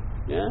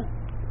 Yeah?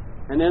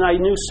 And then I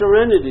knew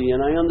serenity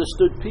and I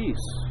understood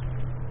peace.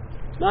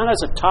 Not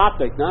as a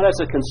topic, not as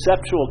a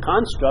conceptual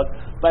construct,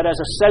 but as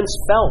a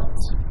sense-felt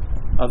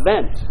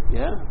event.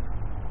 Yeah?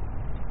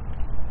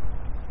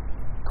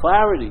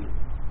 Clarity.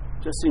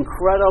 Just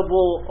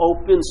incredible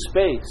open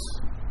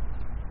space.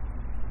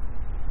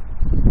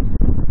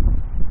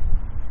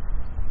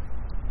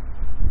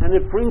 And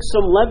it brings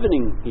some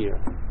leavening here.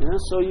 You know,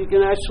 so you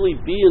can actually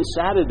be in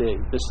Saturday,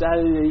 the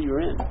Saturday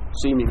you're in,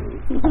 seemingly.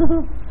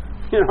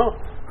 You know?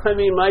 I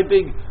mean, my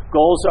big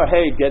goals are,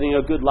 hey, getting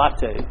a good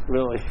latte,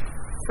 really.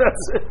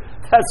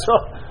 That's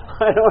all.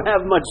 I don't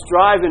have much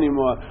drive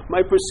anymore.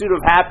 My pursuit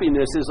of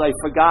happiness is I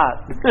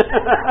forgot.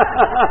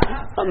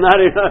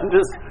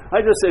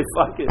 I just say,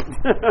 fuck it.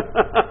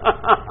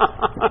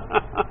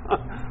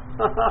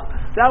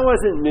 That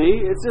wasn't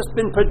me. It's just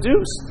been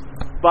produced.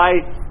 by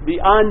the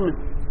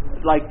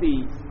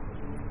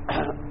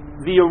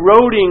the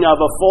eroding of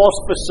a false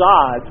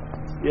facade.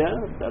 Yeah,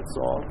 that's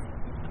all.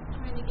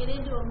 Trying to get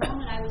into a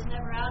moment I was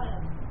never out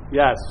of.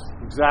 Yes,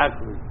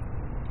 exactly.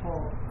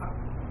 Paul,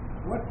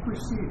 what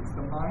precedes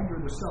the mind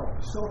or the self?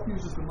 The self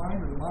uses the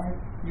mind, or the mind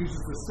uses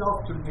the self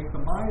to make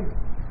the mind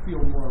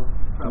feel more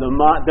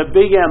prevalent? The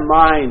big M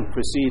mind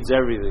precedes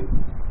everything.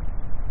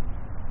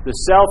 The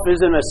self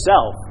isn't a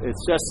self; it's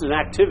just an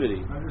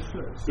activity.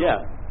 Understood. Yeah,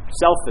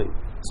 selfing.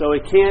 So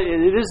it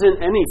isn't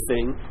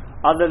anything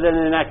other than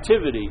an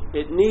activity.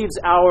 It needs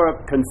our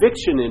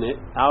conviction in it,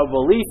 our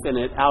belief in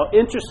it, our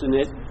interest in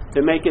it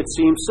to make it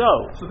seem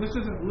so. So this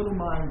isn't little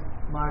mind,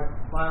 my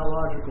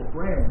biological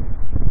brain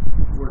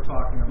we're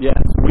talking about.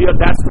 Yes,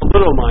 that's the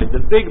little mind.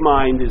 The big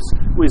mind is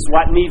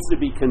what needs to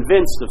be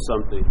convinced of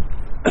something.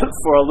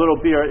 For a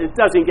little beer, it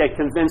doesn't get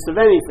convinced of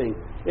anything.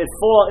 It's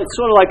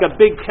sort of like a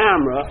big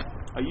camera,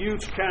 a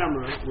huge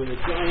camera with a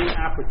giant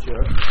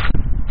aperture,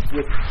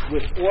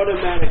 with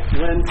automatic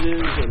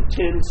lenses and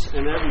tints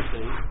and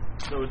everything.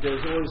 So there's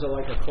always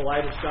like a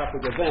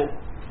kaleidoscopic event,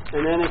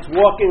 and then it's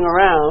walking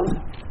around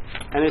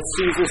and it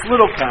sees this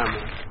little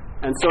camera,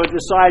 and so it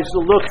decides to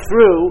look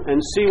through and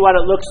see what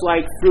it looks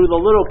like through the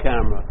little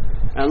camera.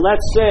 And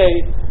let's say,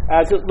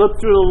 as it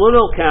looked through the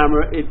little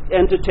camera, it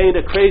entertained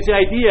a crazy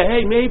idea.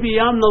 Hey, maybe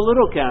I'm the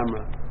little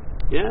camera.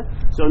 Yeah.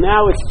 So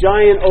now its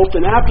giant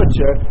open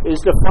aperture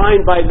is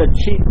defined by the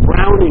cheap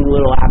Browning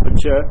little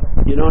aperture.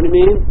 You know what I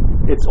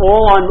mean? It's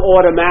all on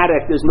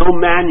automatic. There's no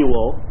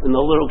manual in the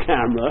little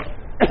camera.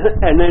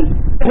 And then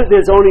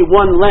there's only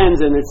one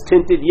lens and it's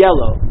tinted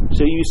yellow.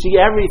 So you see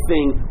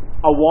everything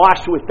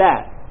awash with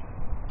that.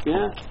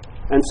 Yeah?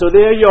 And so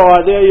there you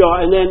are.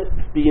 And then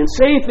the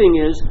insane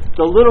thing is,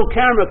 the little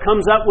camera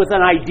comes up with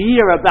an idea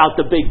about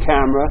the big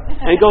camera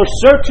and goes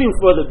searching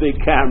for the big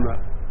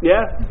camera.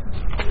 Yeah?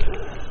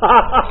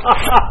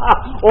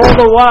 All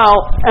the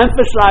while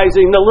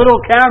emphasizing the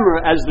little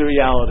camera as the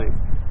reality.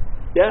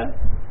 Yeah?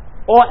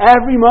 Or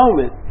every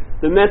moment.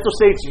 The mental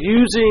state's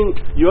using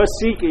your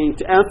seeking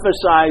to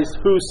emphasize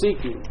who's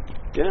seeking.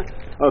 Yeah?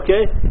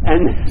 Okay?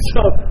 And so,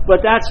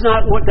 but that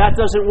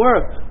doesn't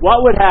work.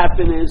 What would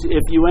happen is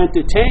if you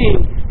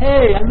entertain,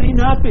 hey, I may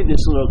not be this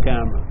little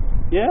camera.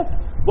 Yeah?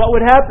 What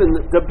would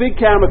happen? The big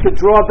camera could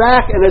draw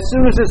back, and as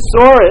soon as it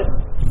saw it,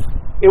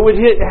 it would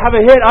have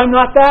a hit, I'm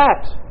not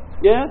that.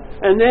 Yeah?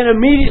 And then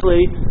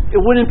immediately,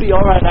 it wouldn't be,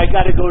 all right, I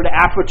got to go to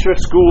aperture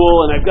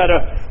school, and I've got to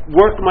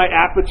work my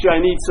aperture. I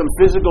need some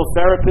physical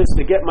therapist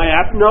to get my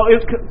aperture. No,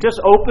 it could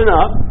just open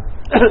up,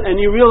 and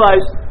you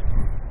realize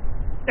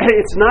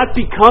it's not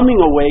becoming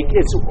awake,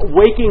 it's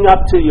waking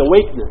up to the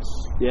awakeness.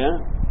 Yeah?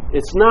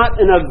 It's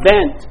not an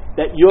event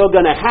that you're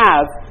going to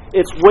have,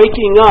 it's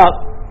waking up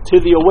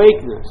to the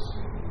awakeness,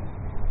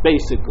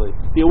 basically.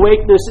 The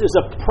awakeness is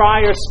a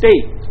prior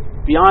state,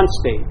 beyond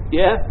state.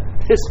 Yeah?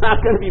 It's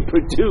not going to be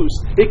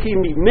produced. It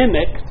can be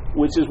mimicked,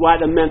 which is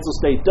what a mental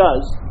state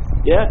does.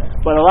 Yeah?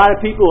 But a lot of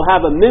people who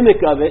have a mimic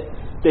of it,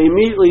 they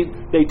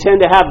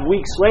tend to have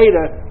weeks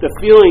later the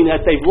feeling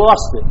that they've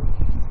lost it.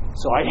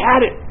 So I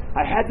had it.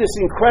 I had this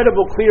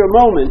incredible clear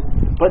moment,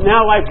 but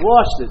now I've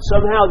lost it.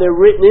 Somehow they're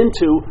written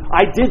into,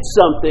 I did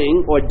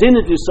something or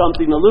didn't do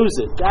something to lose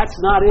it. That's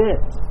not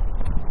it.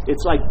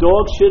 It's like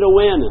dog shit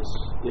awareness.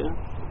 Yeah?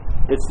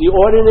 It's the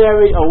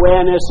ordinary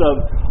awareness of,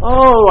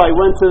 oh, I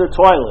went to the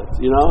toilet.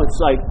 You know,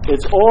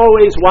 it's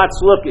always what's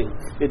looking.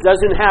 It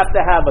doesn't have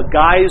to have a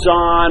guise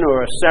on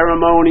or a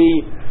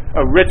ceremony,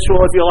 a ritual.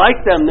 If you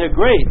like them, they're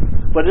great.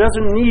 But it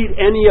doesn't need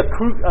any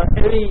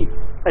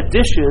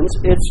additions.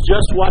 It's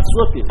just what's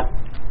looking.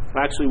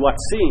 Actually, what's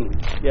seen.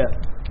 Yeah.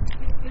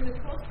 In the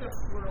 12-step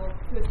world,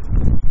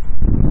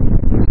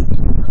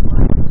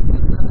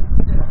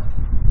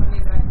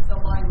 the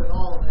line with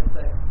all of it,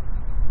 but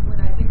when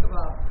I think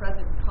about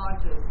present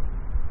conscious,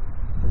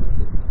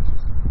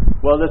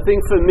 well, the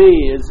thing for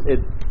me is it.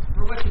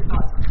 or what's your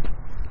thoughts on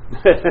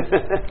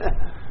it?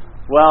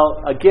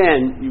 Well,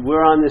 again,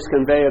 we're on this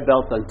conveyor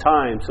belt on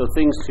time, so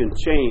things can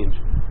change.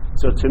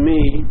 So to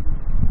me,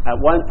 at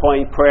one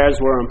point, prayers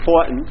were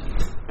important,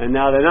 and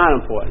now they're not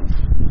important.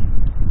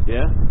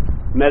 Yeah?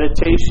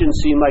 Meditation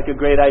seemed like a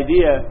great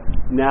idea.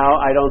 Now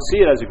I don't see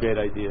it as a great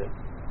idea.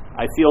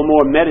 I feel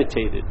more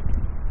meditated.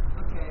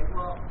 Okay,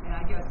 well, and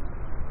I guess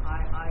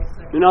I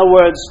second. In other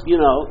words, you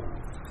know.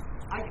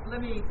 Let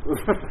me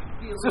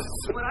feel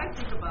what I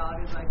think about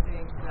is I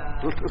think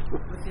that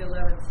with the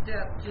 11th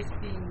step, just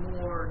being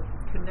more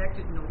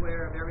connected and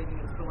aware of everything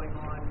that's going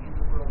on in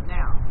the world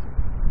now.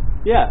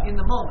 Yeah. In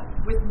the moment,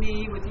 with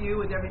me, with you,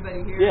 with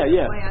everybody here. Yeah,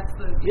 yeah. The plants,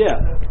 the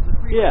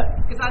Yeah.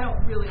 Because I'm not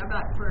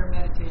a prayer and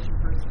meditation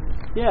person.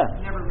 Yeah.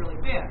 Never really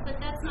been.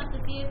 But that's not the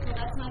vehicle.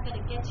 That's not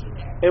going to get you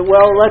there.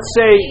 Well, let's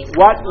say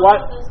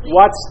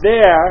what's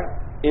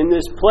there in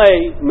this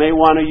play may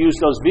want to use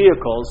those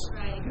vehicles,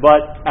 right.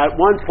 But at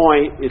one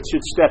point it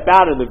should step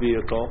out of the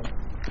vehicle,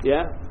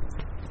 yeah,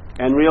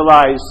 and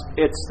realize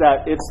it's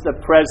the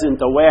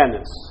present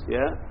awareness,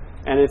 yeah,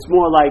 and it's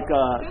more like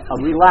a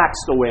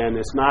relaxed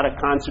awareness, not a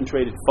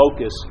concentrated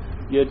focus.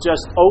 You're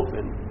just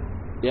open,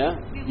 yeah,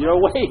 you're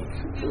awake.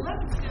 The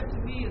 11th step to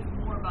me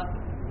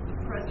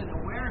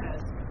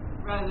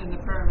rather than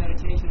the prayer,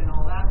 meditation, and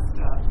all that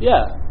stuff.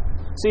 Yeah.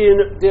 See,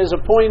 there's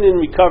a point in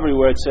recovery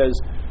where it says,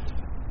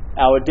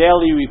 our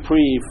daily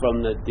reprieve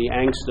from the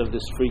angst of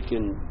this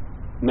freaking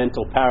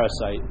mental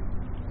parasite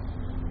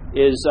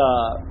is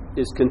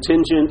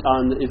contingent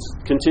on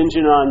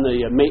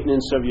the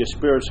maintenance of your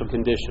spiritual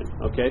condition.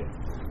 Okay,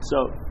 so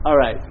all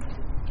right.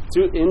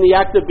 In the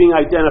act of being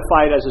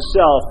identified as a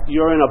self,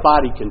 you're in a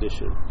body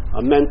condition,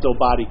 a mental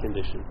body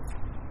condition.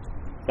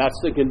 That's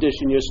the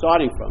condition you're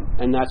starting from,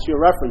 and that's your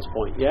reference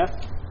point. Yeah.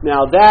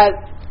 Now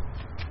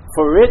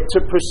for it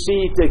to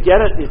proceed to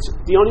get it, it's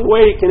the only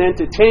way it can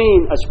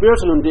entertain a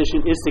spiritual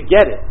condition is to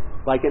get it,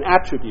 like an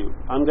attribute.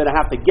 I'm going to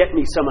have to get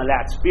me some of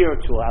that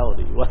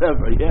spirituality,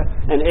 whatever, yeah,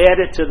 and add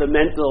it to the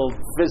mental,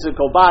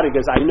 physical body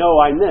because I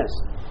know I'm this.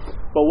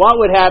 But what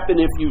would happen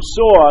if you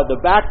saw the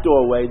back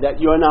doorway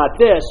that you're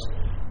not this?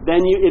 Then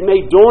it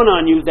may dawn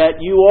on you that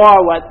you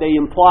are what they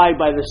imply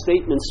by the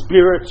statement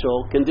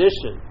spiritual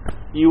condition.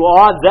 You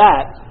are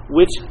that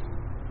which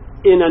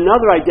in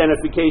another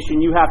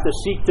identification you have to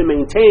seek to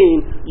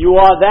maintain. You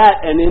are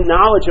that, and in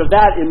knowledge of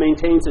that, it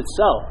maintains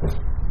itself.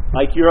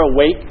 Like you're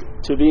awake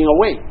to being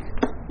awake.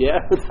 Yeah?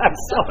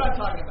 That's what I'm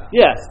talking about.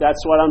 Yes, that's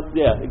what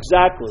yeah,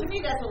 exactly. To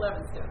me, that's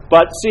 11 steps.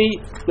 But see,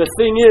 the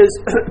thing is,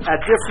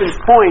 at different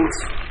points,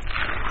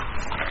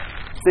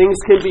 things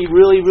can be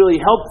really,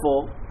 really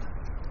helpful,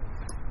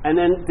 and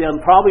then they'll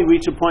probably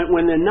reach a point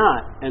when they're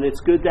not. And it's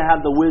good to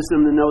have the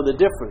wisdom to know the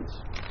difference.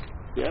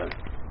 Yeah?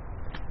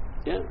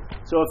 Yeah.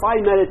 So if I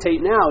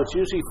meditate now, it's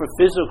usually for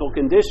physical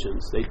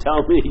conditions. They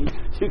tell me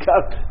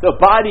the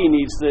body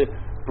needs to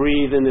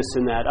breathe and this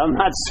and that. I'm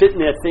not sitting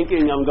there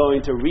thinking I'm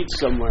going to reach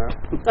somewhere.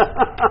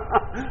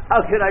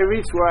 How can I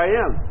reach where I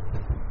am?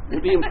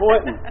 It'd be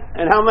important.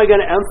 And how am I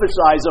going to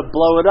emphasize or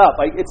blow it up?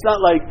 It's not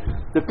like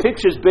the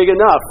picture's big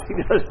enough.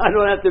 I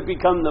don't have to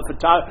become the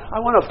photographer. I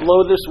want to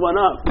blow this one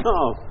up.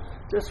 No,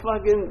 just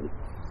fucking.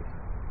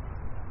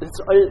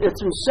 It's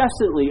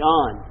incessantly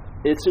on.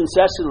 It's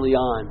incessantly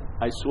on,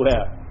 I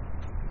swear.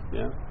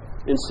 Yeah?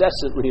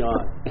 Incessantly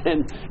on.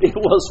 And it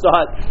will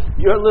start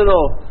your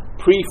little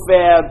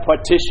prefab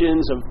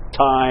partitions of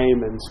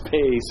time and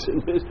space,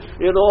 and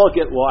it'll all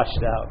get washed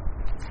out.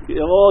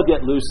 It'll all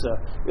get looser.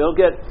 It'll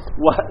get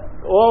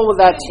all of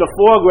that's the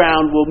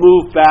foreground will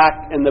move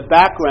back, and the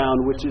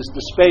background, which is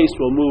the space,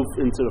 will move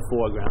into the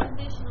foreground.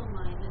 Conditional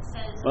mind that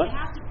says, what? I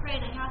have to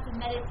pray and I have to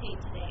meditate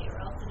today,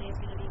 or else today's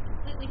going to be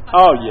completely fucked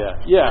up.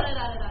 up.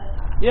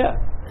 Yeah.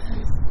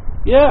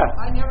 Yeah.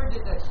 I never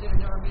did that shit. It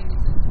never made any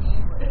sense to me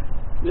anyway.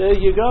 There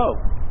you go.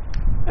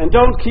 And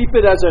don't keep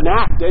it as an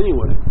act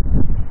anyway.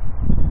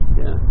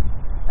 Yeah.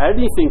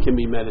 Anything can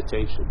be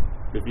meditation,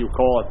 if you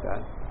call it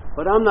that.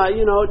 But I'm not,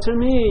 to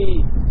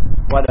me,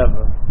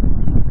 whatever.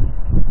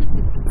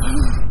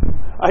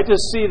 I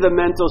just see the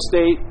mental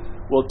state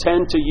will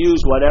tend to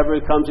use whatever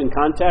it comes in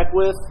contact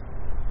with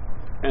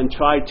and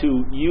try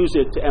to use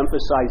it to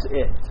emphasize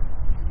it.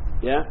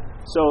 Yeah?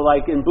 So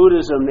like in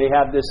Buddhism, they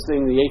have this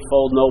thing, the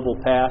Eightfold Noble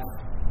Path.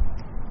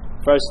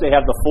 First they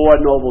have the Four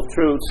Noble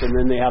Truths, and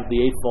then they have the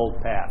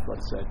Eightfold Path,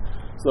 let's say.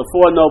 So the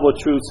Four Noble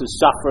Truths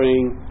is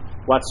suffering.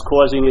 What's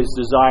causing is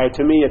desire.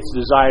 To me, it's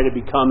desire to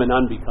become and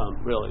unbecome,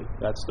 really.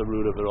 That's the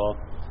root of it all.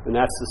 And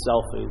that's the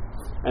selfing.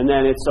 And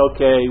then it's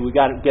okay, we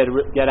got to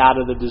get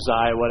out of the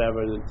desire,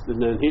 whatever,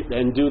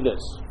 and do this.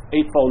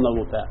 Eightfold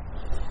Noble Path.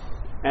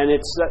 And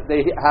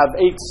they have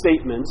 8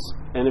 statements,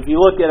 and if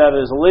you look at it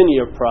as a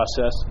linear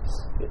process,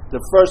 the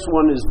first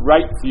one is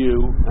right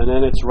view, and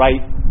then it's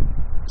right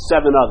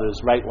 7 others: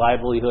 right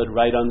livelihood,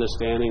 right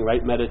understanding,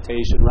 right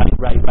meditation, right.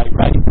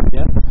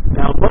 Yeah?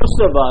 Now, most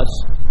of us,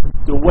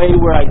 the way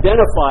we're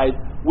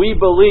identified, we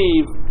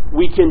believe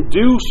we can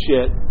do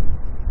shit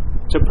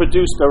to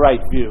produce the right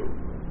view.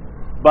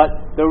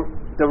 But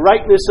the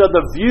rightness of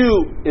the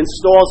view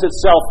installs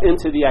itself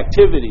into the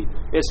activity.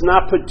 It's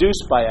not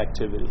produced by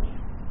activity.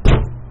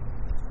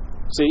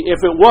 See,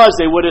 if it was,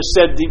 they would have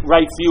said the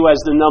right view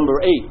as the number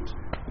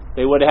 8.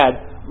 They would have had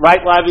right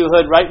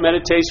livelihood, right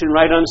meditation,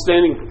 right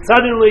understanding.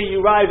 Suddenly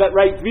you arrive at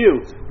right view.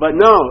 But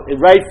no,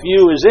 right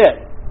view is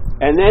it.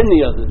 And then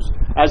the others,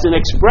 as an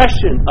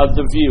expression of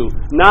the view,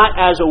 not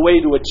as a way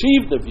to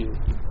achieve the view.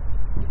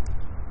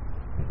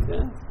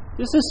 Yeah?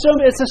 It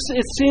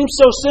seems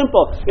so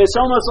simple. It's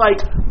almost like,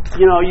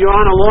 you're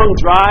on a long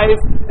drive,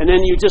 and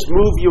then you just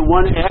move your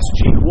one ass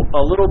cheek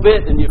a little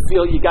bit, and you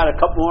feel you got a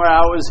couple more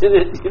hours in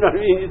it. You know what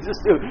I mean?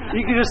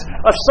 You can just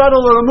a subtle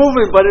little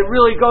movement, but it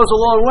really goes a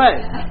long way.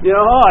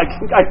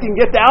 I can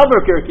get to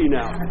Albuquerque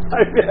now.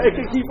 I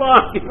can keep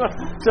on.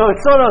 So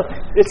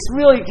it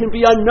really can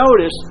be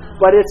unnoticed,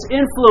 but its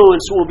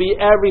influence will be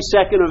every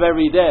second of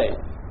every day.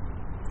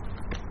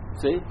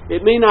 See? It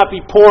may not be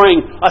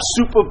pouring a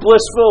super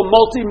blissful,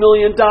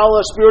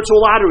 multi-million-dollar spiritual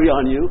lottery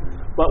on you,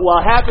 but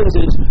what happens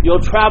is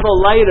you'll travel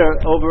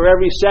lighter over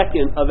every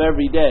second of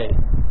every day.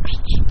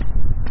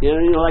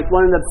 Like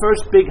one of the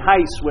first big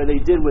heists where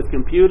they did with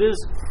computers,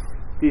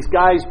 these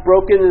guys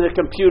broke into the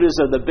computers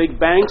of the big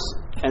banks,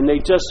 and they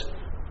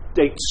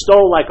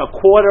stole like a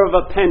quarter of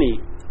a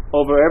penny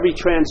over every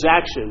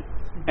transaction.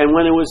 And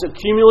when it was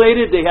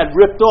accumulated, they had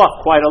ripped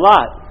off quite a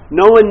lot.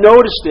 No one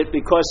noticed it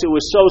because it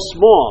was so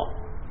small.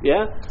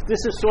 Yeah?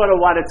 This is sort of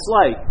what it's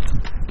like.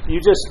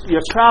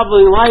 You're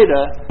traveling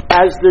lighter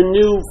as the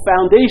new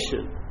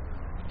foundation.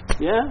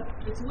 Yeah?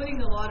 It's winning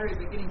the lottery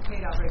but getting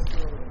paid out very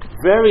slowly.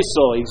 Very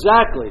slowly,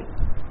 exactly.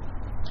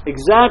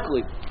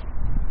 Exactly.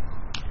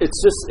 It's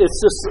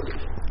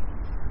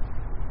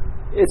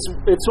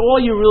all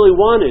you really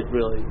wanted,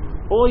 really.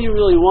 All you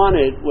really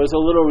wanted was a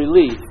little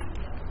relief.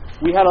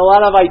 We had a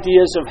lot of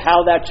ideas of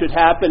how that should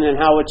happen and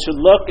how it should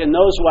look, and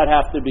those would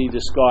have to be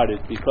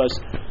discarded because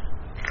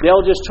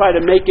they'll just try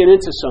to make it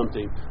into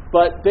something.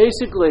 But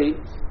basically,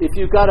 if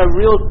you've got a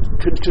real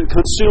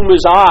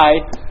consumer's eye,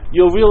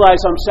 you'll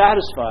realize I'm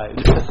satisfied.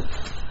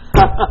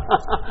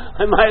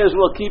 I might as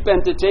well keep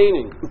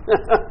entertaining.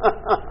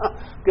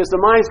 Because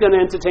the mind's going to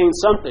entertain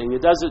something.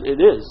 It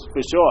is, for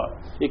sure.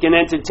 It can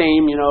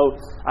entertain,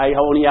 I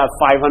only have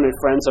 500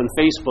 friends on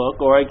Facebook,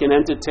 or I can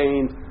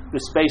entertain the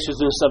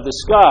spaciousness of the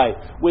sky.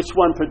 Which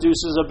one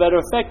produces a better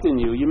effect in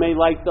you? You may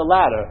like the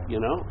latter,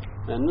 and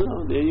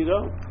there you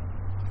go.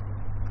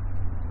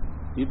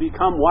 You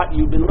become what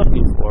you've been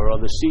looking for, or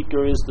the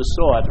seeker is the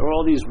sought, or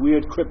all these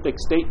weird cryptic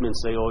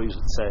statements they always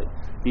say.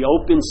 The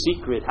open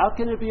secret. How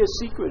can it be a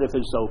secret if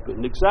it's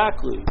open?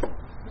 Exactly.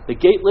 The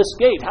gateless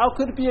gate. How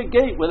could it be a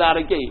gate without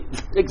a gate?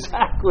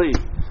 Exactly.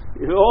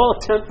 You're all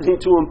attempting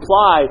to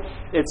imply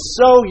it's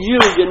so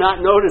you're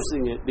not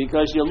noticing it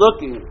because you're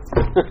looking.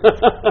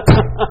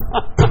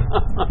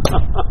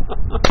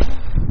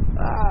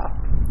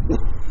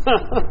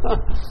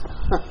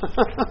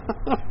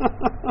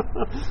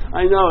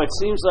 I know, it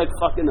seems like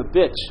fucking a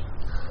bitch.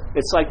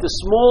 It's like the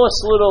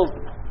smallest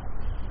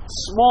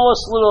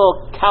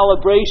little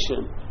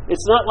calibration.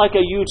 It's not like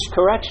a huge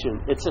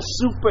correction. It's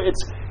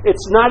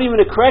not even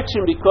a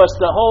correction because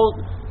the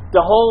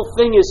whole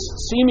thing is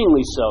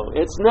seemingly so.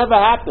 It's never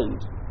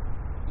happened.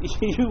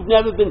 You've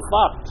never been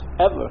fucked,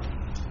 ever.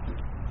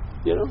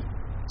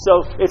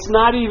 So it's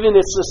not even,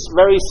 it's this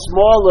very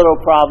small little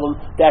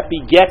problem that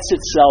begets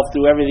itself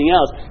through everything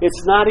else.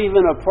 It's not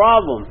even a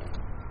problem.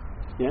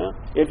 Yeah?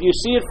 If you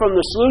see it from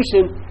the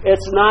solution,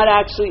 it's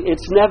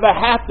never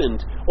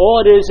happened.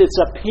 All it is, it's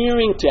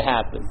appearing to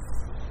happen.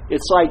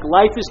 It's like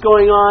life is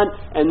going on,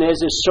 and there's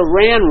a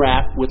saran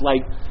wrap with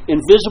like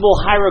invisible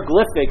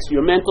hieroglyphics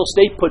your mental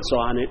state puts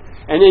on it,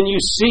 and then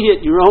you see it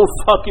your own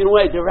fucking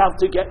way. They're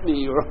out to get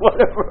me, or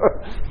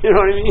whatever. You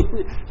know what I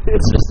mean?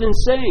 It's just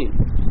insane.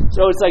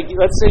 So it's like,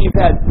 let's say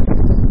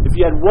if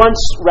you had one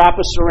wrap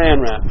of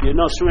saran wrap, you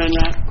know saran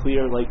wrap,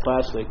 clear like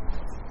plastic,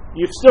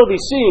 you'd still be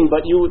seeing,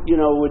 but you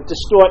would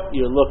distort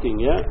your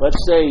looking. Yeah. Let's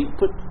say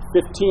put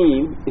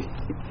 15.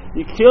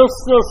 You can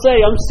still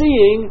say I'm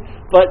seeing,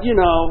 but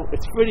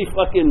it's pretty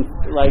fucking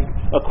like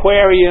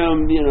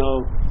aquarium,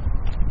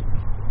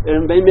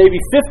 and maybe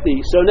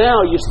 50. So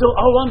now you're still,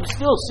 I'm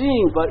still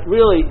seeing, but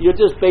really you're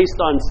just based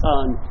on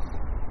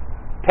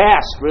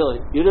past.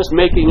 Really, you're just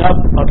making up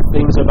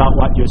things about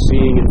what you're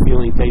seeing and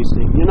feeling,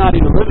 tasting. You're not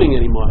even living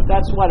anymore.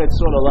 That's what it's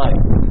sort of like,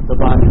 the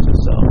bondage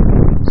itself.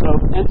 So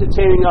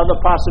entertaining other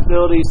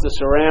possibilities, the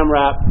saran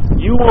wrap,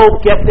 you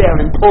won't get there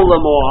and pull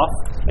them off,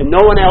 and no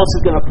one else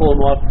is going to pull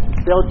them off.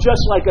 They'll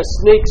just like a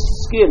snake's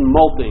skin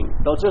molting.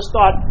 They'll just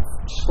start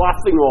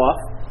sloughing off,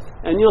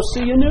 and you'll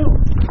see anew.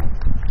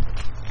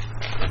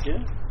 Yeah?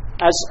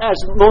 As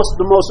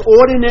the most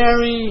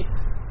ordinary,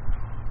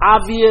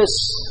 obvious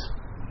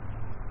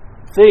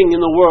thing in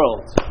the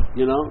world,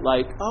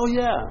 like, oh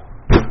yeah.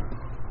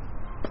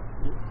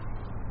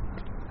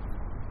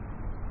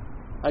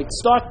 Like,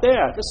 start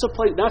there.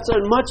 That's a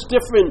much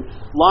different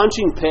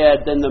launching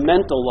pad than the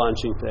mental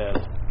launching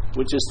pad,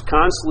 which is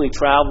constantly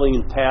traveling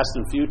in past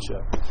and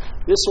future.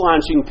 This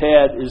launching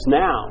pad is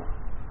now.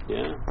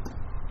 Yeah.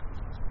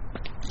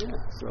 Yeah.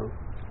 So,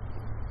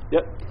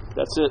 yep.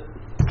 That's it,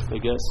 I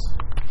guess.